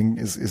anything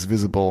is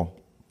visible.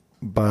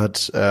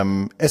 But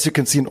as you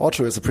can see, in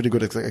Otto is a pretty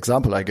good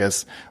example, I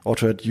guess.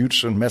 Otto had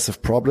huge and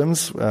massive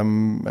problems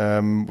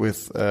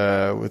with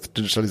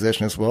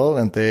digitalization as well,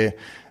 and they.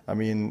 I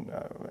mean,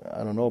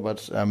 I don't know,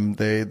 but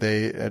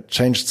they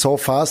changed so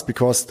fast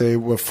because they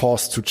were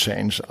forced to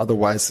change.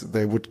 Otherwise,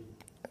 they would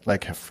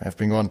like have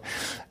been gone.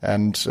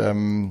 And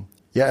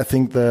I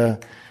think the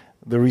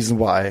reason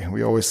why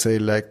we always say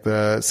like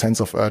the sense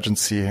of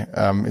urgency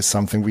is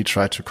something we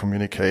try to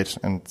communicate,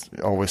 and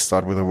always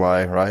start with a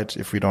why, right?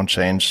 If we don't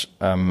change,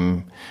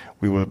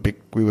 we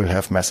will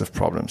have massive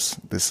problems.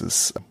 This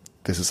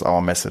is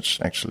our message,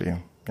 actually.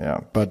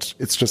 Yeah, but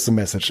it's just a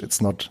message.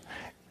 It's not.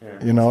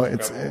 You know,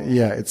 it's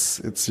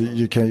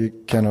you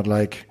cannot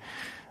like,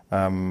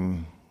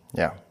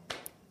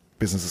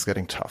 business is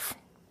getting tough.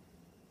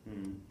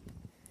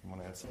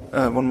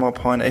 One more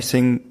point. I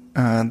think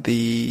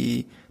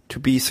to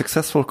be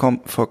successful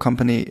for a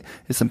company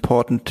is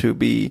important to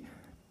be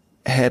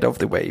ahead of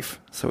the wave.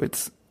 So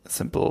it's a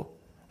simple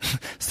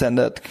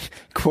standard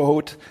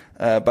quote,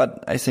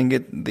 but I think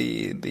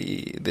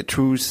the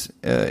truth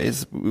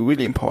is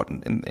really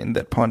important in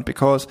that point,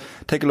 because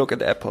take a look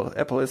at Apple.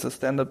 Apple is a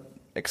standard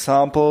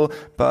example,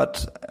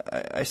 but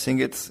I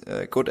think it's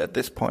good at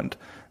this point.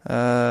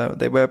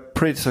 They were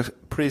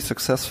pretty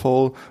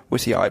successful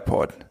with the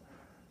iPod.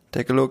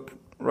 Take a look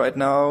right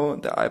now.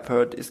 The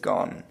iPod is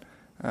gone.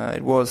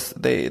 Who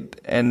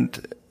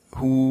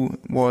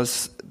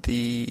was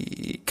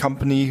the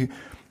company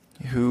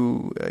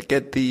who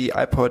get the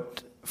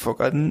iPod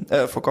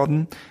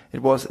forgotten?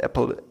 It was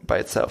Apple by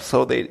itself.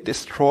 So they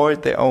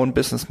destroyed their own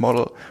business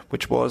model,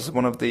 which was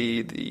one of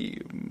the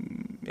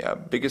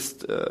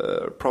biggest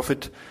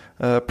profit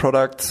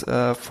products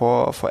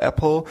for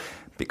Apple,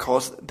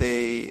 because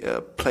they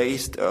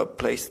placed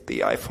the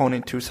iPhone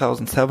in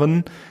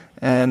 2007,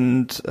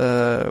 and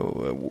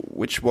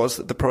which was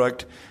the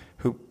product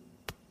who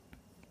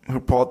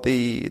brought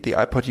the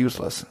iPod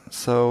useless.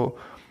 So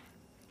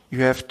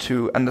you have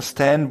to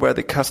understand where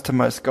the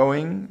customer is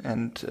going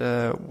and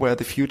where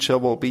the future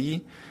will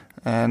be.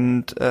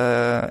 And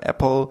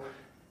Apple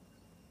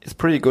is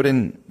pretty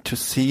good to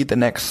see the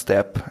next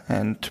step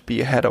and to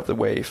be ahead of the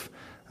wave,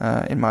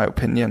 in my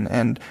opinion.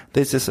 And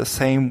this is the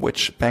same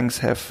which banks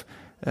have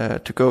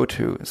to go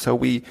to. So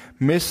we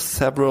missed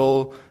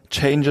several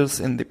changes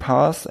in the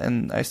past,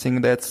 and I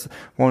think that's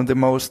one of the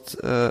most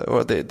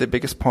or the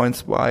biggest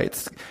points why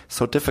it's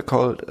so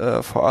difficult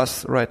for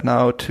us right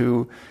now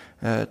to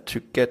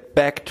get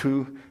back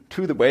to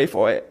the wave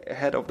or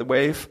ahead of the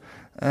wave.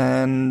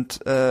 And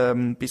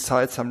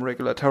besides some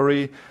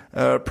regulatory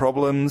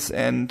problems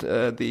and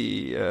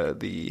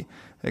the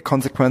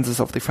consequences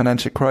of the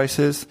financial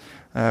crisis,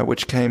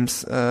 which came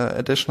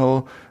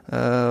additional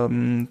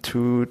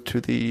to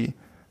the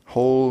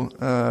whole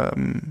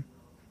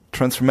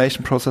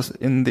transformation process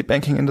in the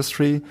banking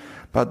industry,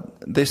 but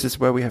this is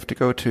where we have to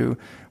go to.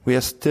 We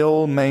are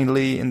still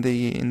mainly in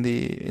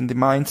the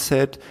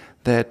mindset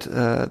that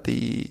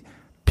the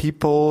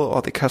people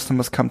or the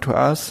customers come to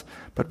us,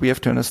 but we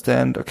have to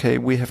understand, okay,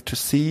 we have to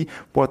see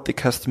what the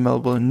customer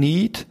will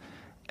need,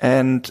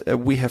 and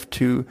we have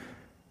to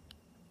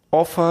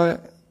offer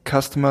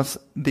customers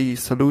the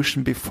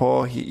solution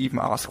before he even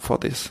asks for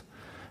this.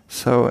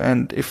 So,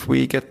 and if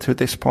we get to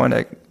this point,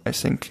 I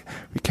think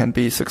we can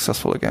be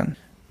successful again.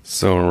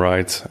 So,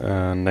 right,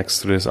 next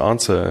to this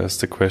answer is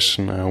the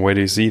question, where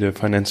do you see the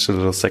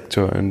financial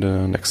sector in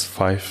the next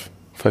five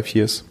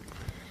years?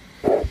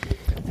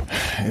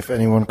 If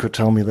anyone could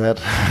tell me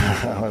that,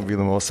 I would be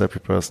the most happy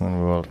person in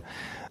the world.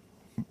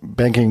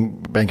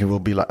 Banking will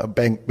be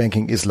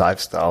banking is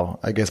lifestyle.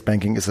 I guess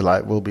banking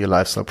will be a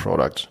lifestyle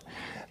product.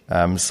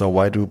 So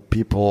why do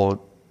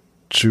people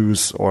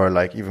choose, or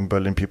like even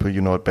Berlin people,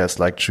 you know it best,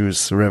 like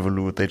choose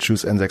Revolut? They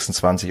choose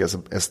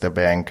N26 as their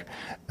bank,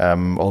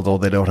 although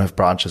they don't have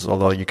branches.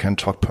 Although you can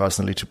talk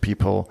personally to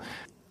people.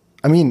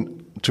 I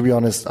mean, to be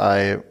honest,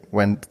 I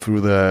went through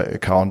the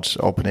account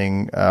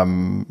opening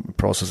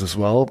process as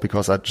well,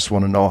 because I just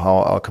want to know how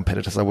our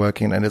competitors are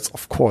working. And it's,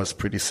 of course,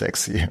 pretty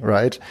sexy,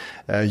 right?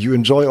 You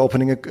enjoy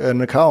opening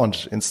an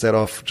account instead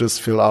of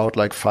just fill out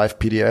like 5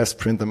 PDFs,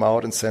 print them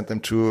out and send them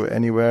to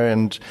anywhere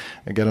and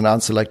get an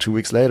answer like 2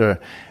 weeks later.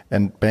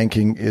 And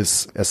banking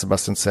is, as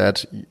Sebastian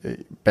said,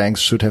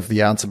 banks should have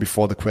the answer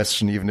before the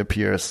question even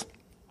appears.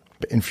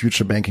 In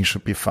future, banking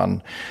should be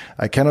fun.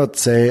 I cannot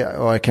say,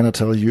 or I cannot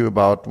tell you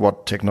about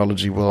what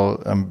technology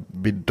will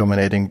be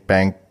dominating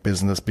bank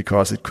business,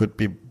 because it could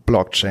be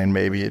blockchain,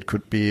 maybe it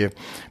could be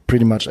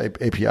pretty much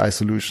API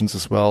solutions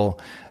as well.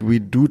 We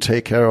do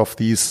take care of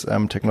these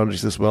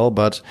technologies as well,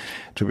 but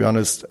to be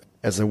honest,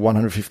 as a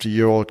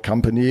 150-year-old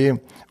company,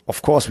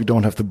 of course, we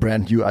don't have the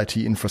brand new IT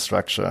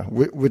infrastructure,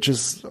 which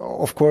is,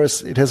 of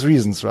course, it has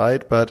reasons,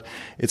 right? But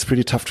it's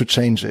pretty tough to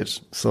change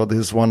it. So this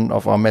is one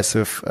of our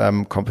massive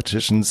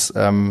competitions,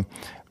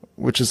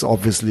 which is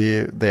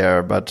obviously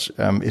there, but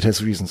it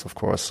has reasons, of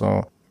course.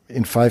 So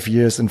in 5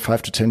 years, in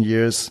 5 to 10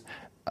 years,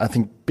 I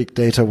think big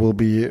data will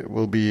be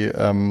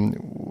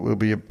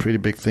a pretty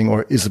big thing,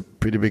 or is a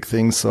pretty big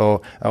thing.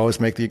 So I always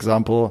make the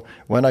example,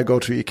 when I go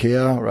to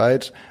IKEA,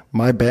 right?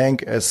 My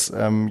bank, as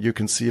you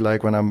can see,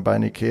 like when I'm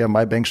buying IKEA,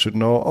 my bank should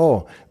know,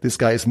 oh, this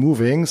guy is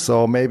moving,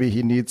 so maybe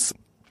he needs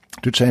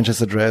to change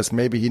his address,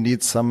 maybe he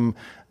needs some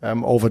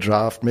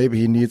overdraft, maybe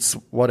he needs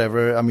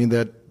whatever. I mean,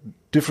 there are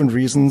different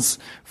reasons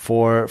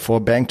for a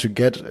bank to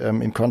get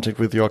in contact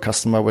with your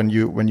customer when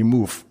you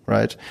move,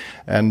 right?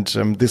 And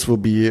this will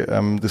be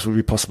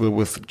possible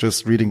with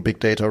just reading big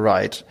data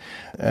right,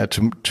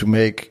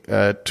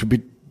 to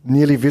be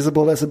nearly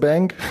visible as a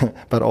bank,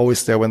 but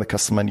always there when the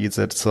customer needs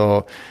it.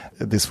 So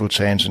this will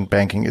change, and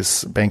banking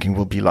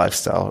will be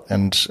lifestyle.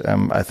 And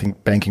I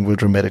think banking will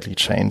dramatically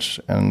change.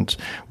 And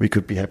we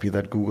could be happy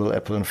that Google,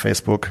 Apple, and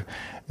Facebook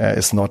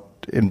is not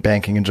in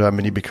banking in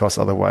Germany, because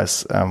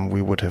otherwise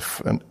we would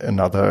have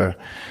another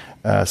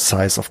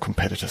size of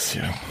competitors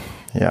here.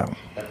 Yeah.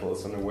 Apple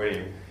is on the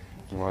way.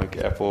 Like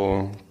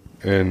Apple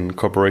in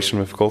cooperation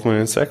with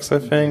Goldman Sachs, I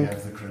think. Yeah,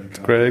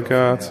 the credit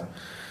card. Yeah.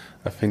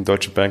 I think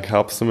Deutsche Bank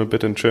helps them a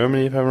bit in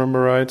Germany, if I remember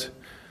right.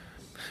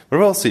 But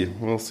we'll see.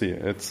 We'll see.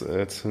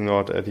 It's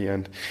not at the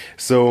end.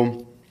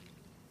 So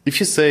if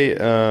you say,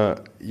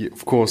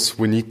 of course,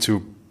 we need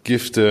to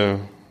give the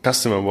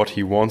customer what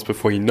he wants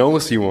before he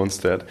knows he wants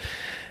that,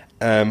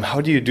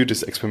 how do you do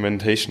these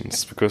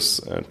experimentations?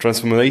 Because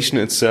transformation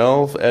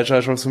itself,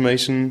 agile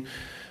transformation,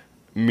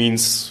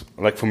 means,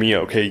 like for me,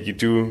 okay,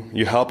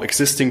 you help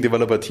existing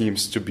developer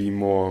teams to be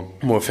more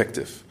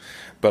effective.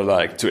 But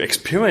like to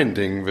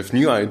experimenting with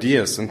new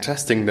ideas and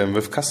testing them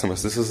with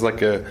customers, this is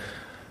like a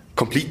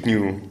complete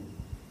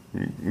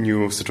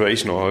new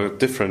situation or a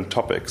different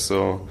topic.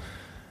 So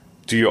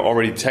do you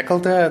already tackle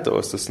that,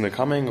 or is this in the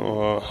coming,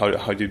 or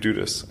how do you do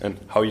this, and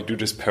how you do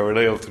this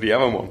parallel to the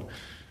other one?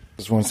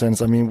 Just one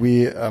sense. I mean,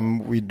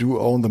 we do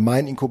own the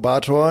Mein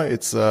Inkubator.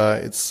 It's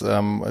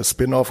a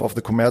spin-off of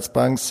the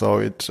Commerzbank. So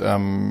it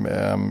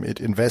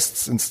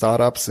invests in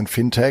startups and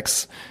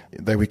fintechs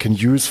that we can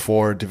use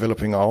for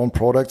developing our own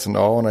products and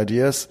our own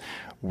ideas.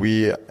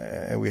 We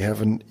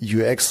have an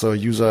UX, so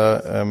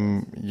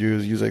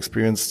user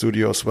experience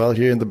studio as well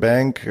here in the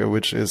bank,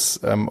 which is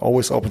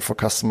always open for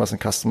customers, and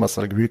customers,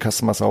 like real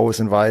customers, are always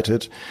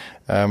invited.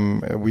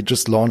 We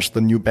just launched the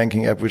new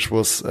banking app, which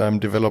was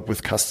developed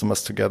with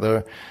customers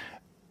together.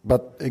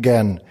 But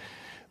again,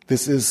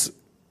 this is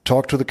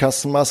talk to the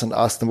customers and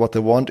ask them what they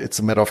want. It's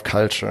a matter of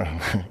culture.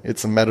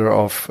 It's a matter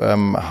of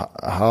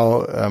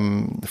how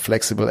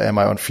flexible am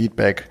I on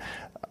feedback.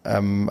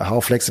 How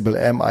flexible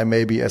am I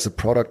maybe as a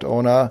product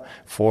owner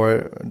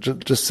for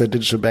just say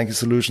digital banking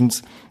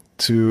solutions,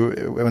 to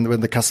when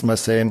the customer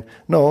is saying,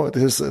 no,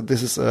 this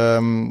is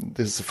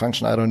a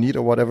function I don't need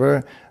or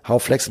whatever. How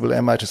flexible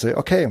am I to say,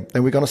 okay,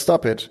 then we're going to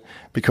stop it,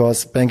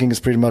 because banking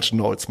is pretty much,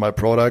 no, it's my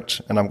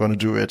product and I'm going to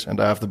do it,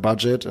 and I have the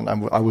budget and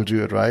I will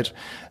do it, right?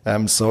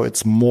 So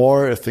it's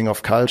more a thing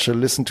of culture.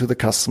 Listen to the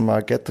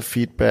customer, get the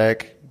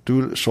feedback,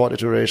 do short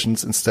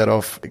iterations instead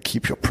of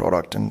keep your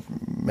product and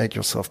make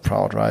yourself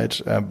proud,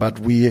 right? But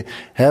we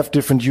have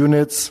different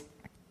units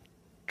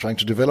trying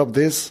to develop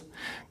this.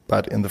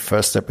 But in the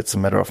first step, it's a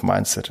matter of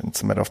mindset, and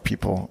it's a matter of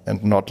people,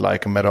 and not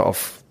like a matter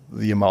of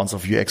the amounts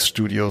of UX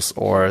studios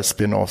or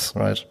spin-offs,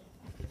 right?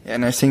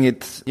 And I think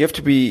it's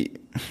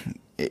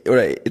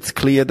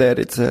clear that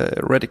it's a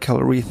radical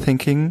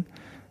rethinking,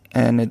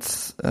 and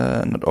it's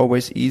not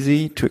always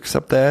easy to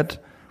accept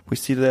that. We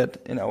see that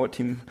in our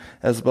team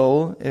as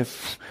well.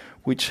 If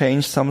we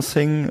change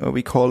something,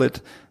 we call it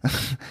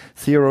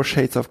 0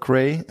 shades of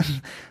gray,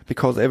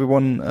 because every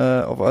one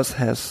of us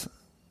has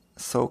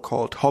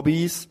so-called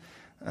hobbies,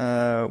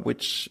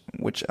 which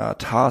are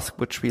tasks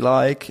which we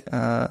like.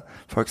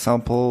 For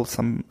example,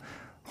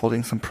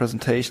 holding some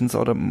presentations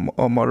or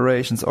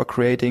moderations, or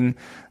creating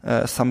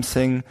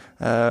something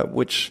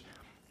which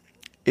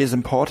is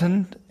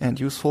important and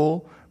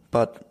useful,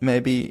 but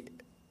maybe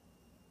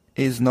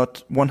is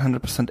not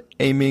 100%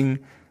 aiming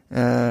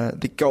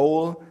the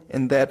goal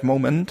in that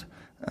moment.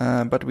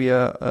 but we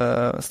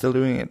are still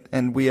doing it,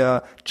 and we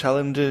are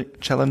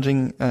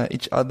challenging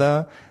each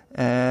other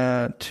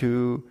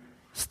to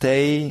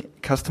stay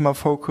customer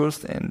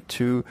focused and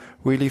to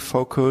really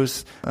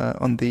focus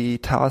on the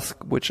tasks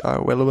which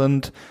are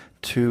relevant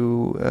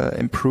to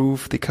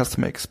improve the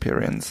customer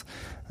experience.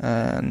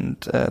 And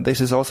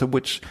this is also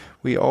which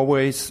we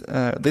always,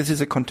 this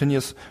is a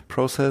continuous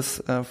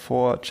process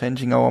for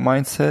changing our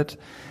mindset.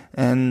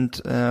 And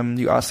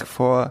you ask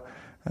for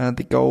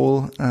the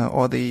goal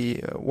or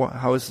the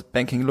how does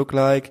banking look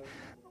like?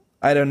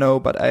 I don't know,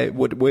 but I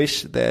would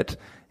wish that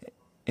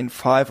in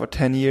 5 or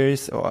 10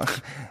 years, or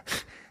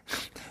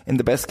in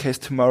the best case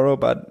tomorrow,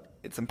 but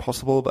it's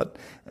impossible. But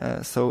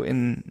so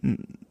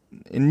in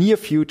near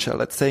future,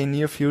 let's say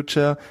near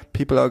future,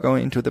 people are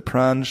going into the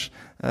branch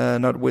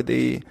not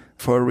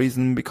for a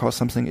reason because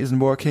something isn't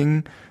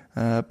working,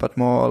 but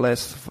more or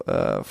less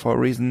for a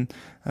reason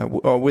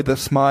or with a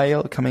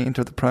smile, coming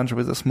into the branch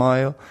with a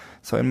smile.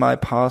 So in my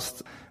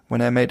past,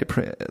 when I made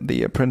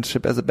the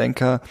apprenticeship as a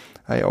banker,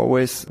 I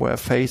always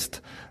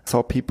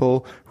saw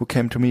people who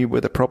came to me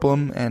with a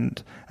problem,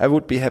 and I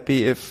would be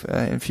happy if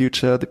in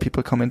future the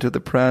people come into the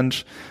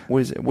branch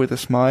with a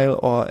smile,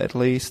 or at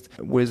least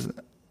with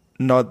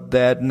not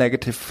that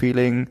negative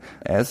feeling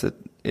as it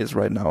is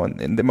right now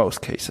in the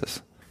most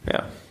cases.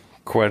 Yeah,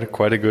 quite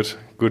a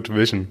good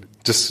vision.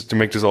 Just to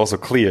make this also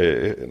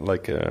clear,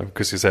 like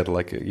because you said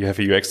like you have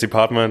a UX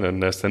department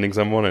and they're sending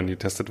someone and you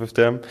test it with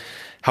them.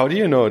 How do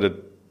you know that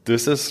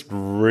this is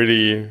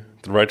really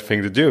the right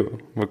thing to do?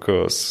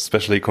 Because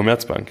especially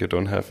Commerzbank, you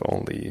don't have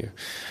only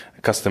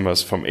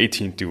customers from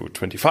 18 to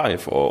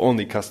 25 or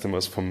only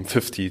customers from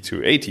 50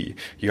 to 80.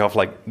 You have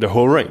like the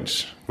whole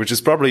range, which is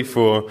probably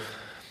for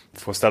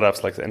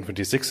startups like the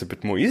N26 a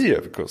bit more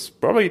easier, because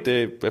probably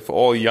they have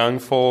all young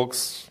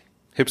folks,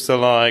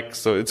 hipster-like,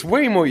 so it's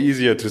way more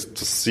easier to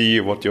see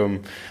what your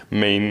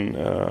main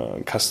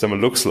customer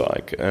looks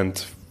like,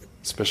 and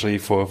especially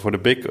for the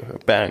big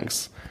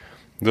banks.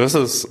 This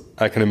is,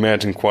 I can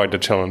imagine, quite a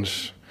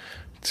challenge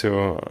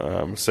to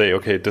say,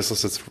 okay, this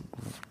is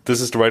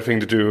the right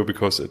thing to do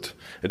because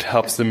it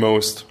helps the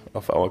most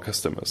of our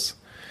customers.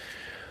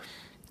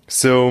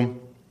 So,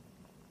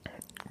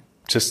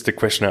 just the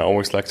question I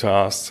always like to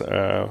ask: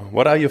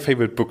 what are your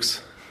favorite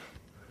books?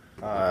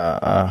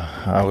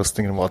 I was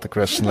thinking about the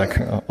question like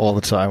all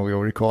the time we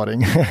were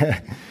recording.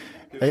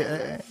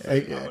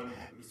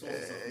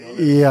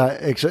 Yeah,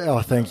 actually.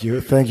 Oh, thank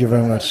you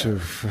very much.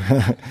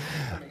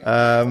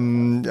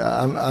 I'm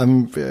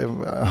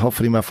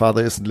hopefully my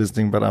father isn't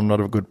listening, but I'm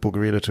not a good book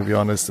reader, to be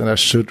honest, and I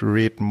should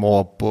read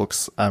more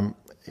books. I'm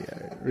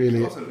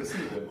really,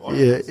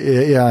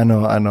 yeah, I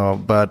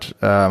know, but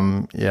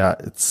yeah,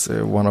 it's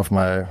one of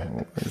my.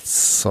 It's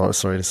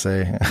sorry to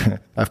say, I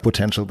have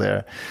potential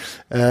there.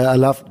 I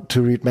love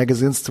to read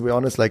magazines, to be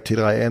honest, like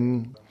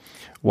T3N,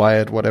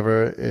 Wired,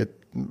 whatever. It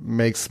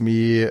makes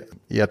me,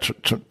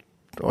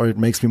 or it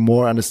makes me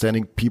more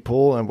understanding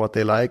people and what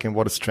they like and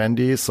what is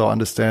trendy. So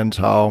understand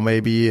how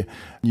maybe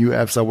new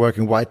apps are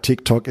working, why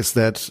TikTok is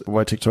that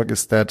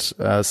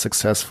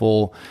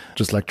successful,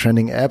 just like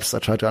trending apps. I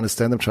try to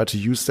understand them, try to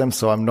use them.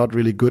 So I'm not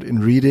really good in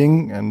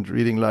reading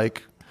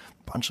like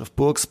a bunch of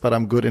books, but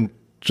I'm good in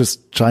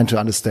just trying to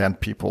understand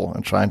people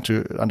and trying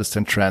to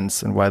understand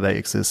trends and why they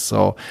exist.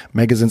 So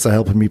magazines are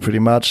helping me pretty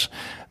much.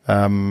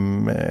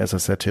 As I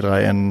said,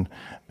 T3N,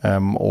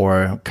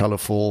 or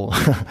colorful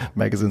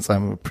magazines.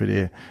 I'm a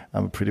pretty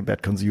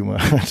bad consumer,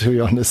 to be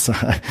honest.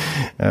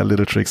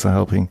 Little tricks are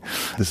helping.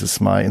 This is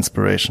my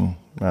inspiration.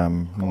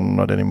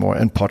 Not anymore.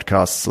 And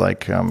podcasts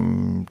like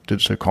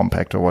Digital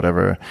Compact or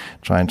whatever,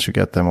 trying to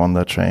get them on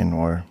the train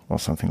or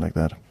something like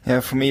that. Yeah,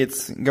 for me,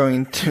 it's going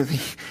into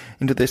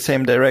the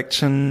same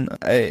direction.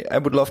 I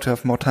would love to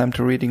have more time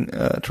to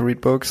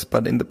read books,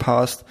 but in the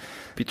past,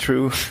 be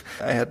true,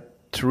 I had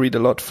to read a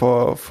lot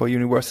for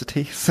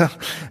university. So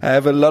I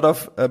have a lot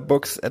of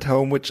books at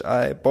home which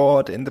I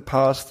bought in the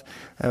past,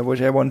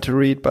 which I want to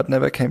read, but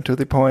never came to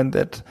the point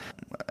that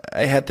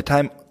I had the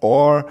time,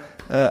 or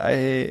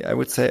I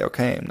would say,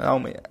 okay,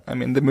 now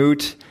I'm in the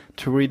mood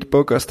to read a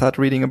book or start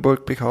reading a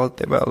book, because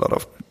there were a lot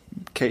of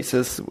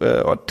cases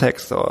or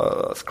texts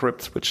or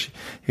scripts which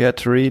you had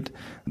to read.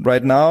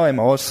 Right now I'm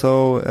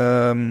also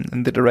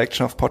in the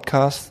direction of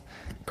podcasts.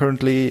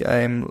 Currently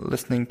I'm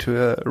listening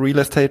to a real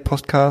estate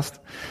podcast.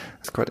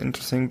 It's quite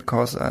interesting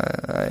because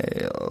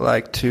I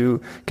like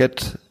to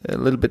get a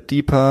little bit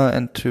deeper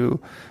and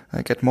to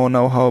get more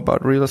know-how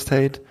about real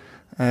estate.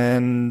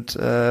 And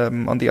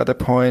on the other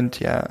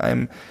point,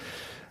 I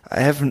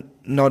have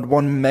not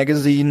one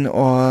magazine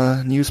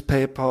or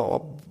newspaper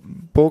or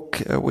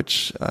book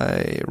which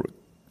I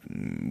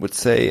would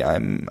say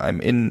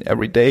I'm in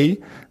every day,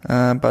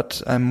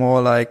 but I'm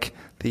more like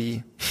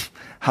the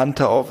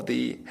hunter of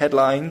the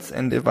headlines,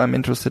 and if I'm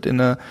interested in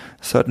a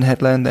certain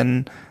headline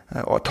then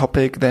or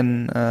topic,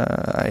 then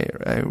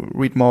I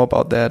read more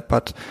about that.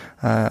 But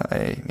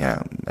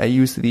I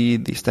use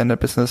the standard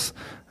business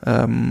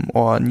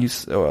or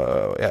news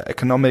or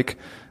economic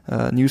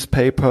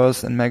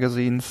newspapers and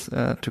magazines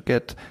to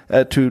get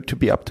to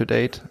be up to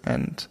date,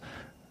 and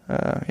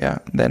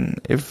then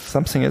if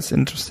something is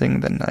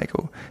interesting, then I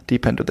go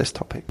deep into this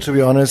topic. To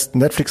be honest,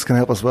 Netflix can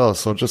help as well.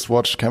 So just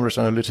watch Cambridge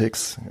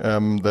Analytics,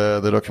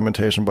 the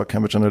documentation about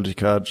Cambridge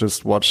Analytica.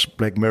 Just watch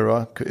Black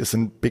Mirror is a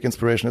big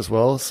inspiration as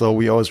well. So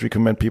we always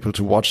recommend people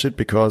to watch it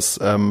because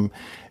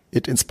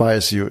it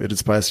inspires you. It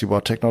inspires you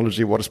about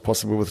technology, what is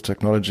possible with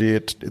technology.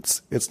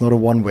 It's not a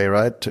one way,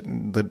 right?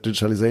 The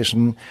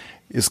digitalization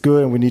is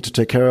good and we need to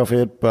take care of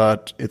it,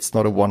 but it's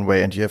not a one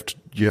way, and you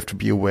have to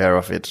be aware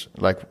of it,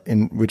 like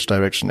in which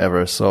direction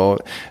ever. So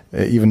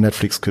even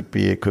Netflix could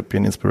be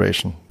an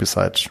inspiration,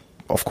 besides,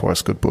 of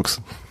course, good books.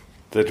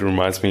 That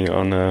reminds me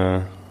on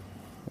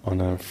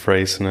a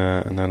phrase in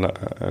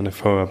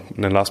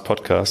the last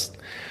podcast.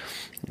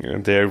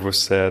 There was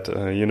said,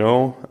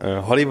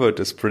 Hollywood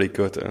is pretty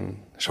good in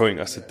showing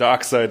us the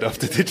dark side of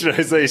the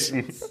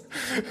digitalization.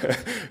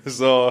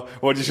 So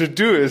what you should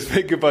do is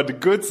think about the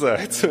good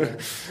side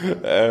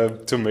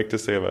to make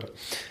this saver.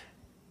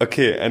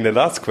 Okay, and the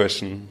last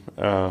question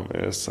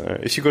is,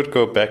 if you could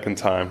go back in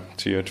time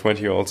to your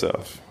 20-year-old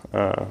self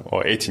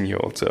or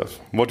 18-year-old self,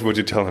 what would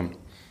you tell him?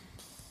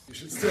 You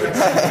should start.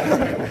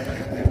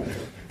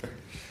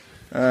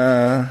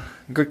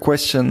 Good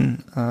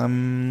question.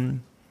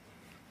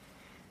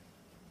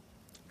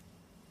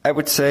 I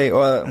would say,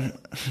 or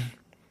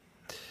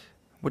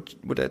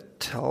would I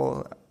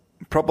tell?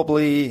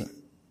 Probably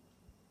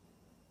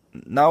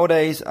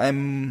nowadays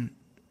I'm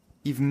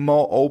even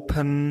more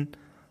open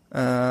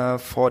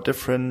for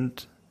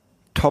different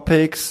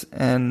topics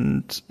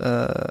and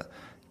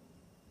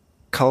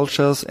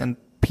cultures and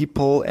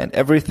people and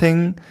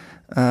everything,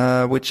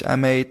 which I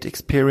made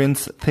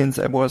experience since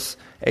I was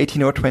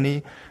 18 or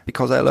 20,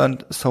 because I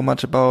learned so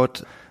much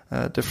about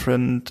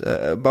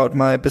about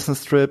my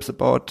business trips,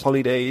 about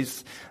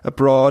holidays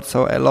abroad.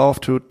 So I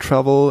love to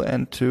travel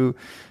and to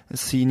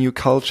see new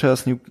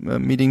cultures,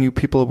 meeting new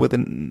people with a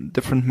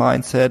different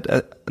mindset,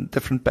 a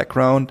different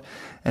background.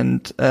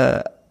 And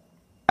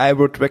I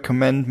would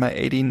recommend my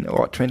 18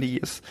 or 20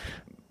 years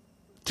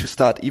to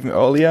start even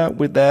earlier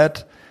with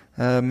that.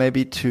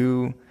 Maybe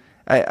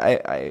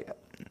I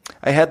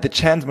had the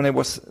chance when I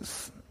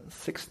was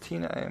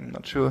 16, I'm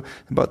not sure,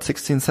 about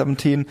 16,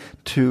 17,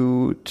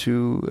 to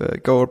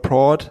go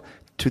abroad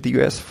to the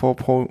US for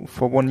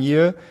 1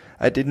 year.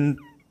 I didn't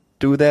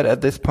do that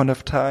at this point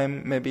of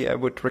time. Maybe I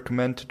would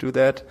recommend to do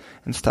that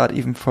and start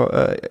even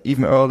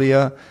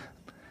earlier.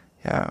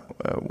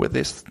 With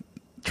this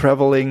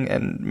traveling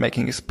and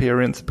making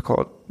experience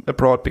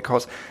abroad,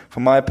 because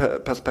from my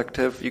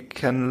perspective, you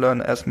can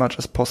learn as much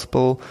as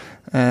possible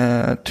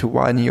to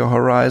widen your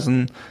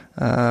horizon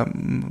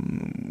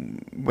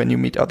when you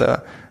meet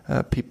other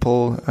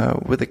people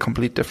with a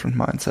complete different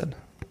mindset.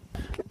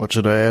 What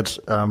should I add?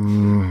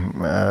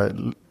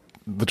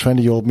 The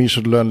 20-year-old me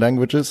should learn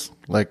languages,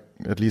 like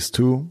at least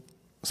 2.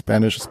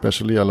 Spanish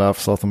especially. I love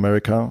South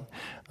America.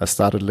 I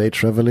started late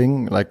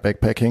traveling, like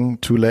backpacking,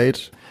 too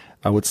late.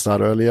 I would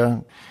start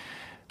earlier.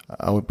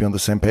 I would be on the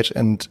same page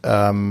and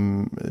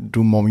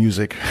do more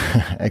music.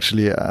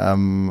 Actually,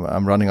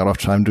 I'm running out of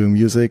time doing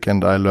music,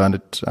 and I learned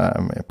it.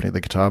 I play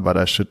the guitar, but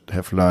I should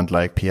have learned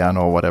like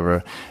piano or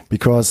whatever,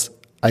 because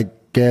I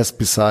guess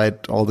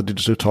beside all the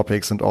digital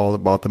topics and all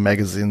about the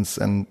magazines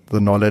and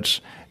the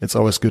knowledge, it's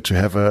always good to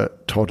have a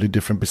totally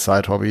different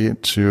beside hobby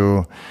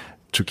to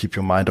keep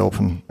your mind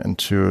open and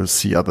to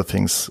see other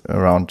things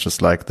around,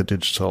 just like the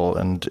digital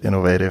and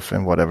innovative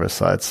and whatever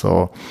side.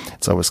 So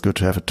it's always good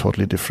to have a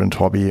totally different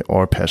hobby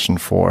or passion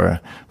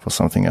for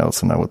something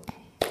else. And I would,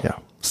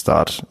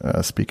 start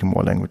speaking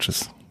more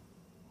languages.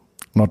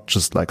 Not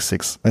just like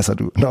 6, as I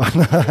do. No.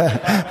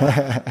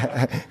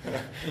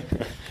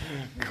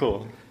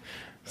 Cool.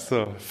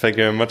 So thank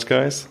you very much,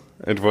 guys.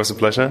 It was a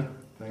pleasure.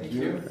 Thank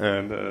you.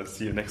 And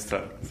see you next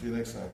time. See you next time.